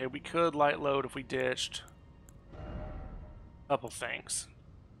 Okay, we could light load if we ditched a couple things.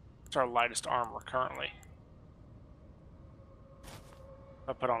 It's our lightest armor currently.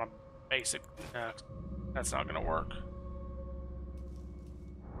 I put on a basic... that's not gonna work.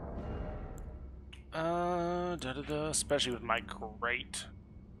 Especially with my great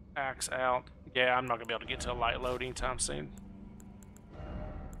axe out. Yeah, I'm not gonna be able to get to a light load anytime soon.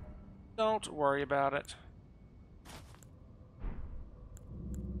 Don't worry about it.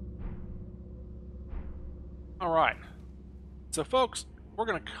 Alright. So folks, we're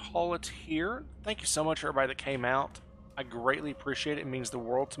gonna call it here. Thank you so much everybody that came out. I greatly appreciate it. It means the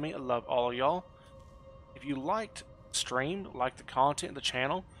world to me. I love all of y'all. If you liked the stream, liked the content of the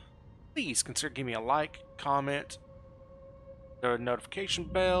channel, please consider giving me a like, comment, the notification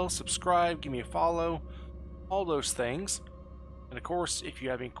bell, subscribe, give me a follow, all those things. And of course, if you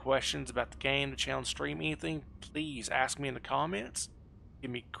have any questions about the game, the channel, stream, anything, please ask me in the comments. Give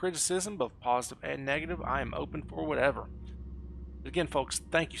me criticism, both positive and negative. I am open for whatever. Again, folks,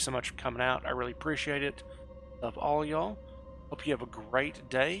 thank you so much for coming out. I really appreciate it. Love all y'all. Hope you have a great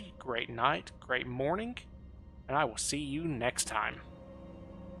day, great night, great morning, and I will see you next time.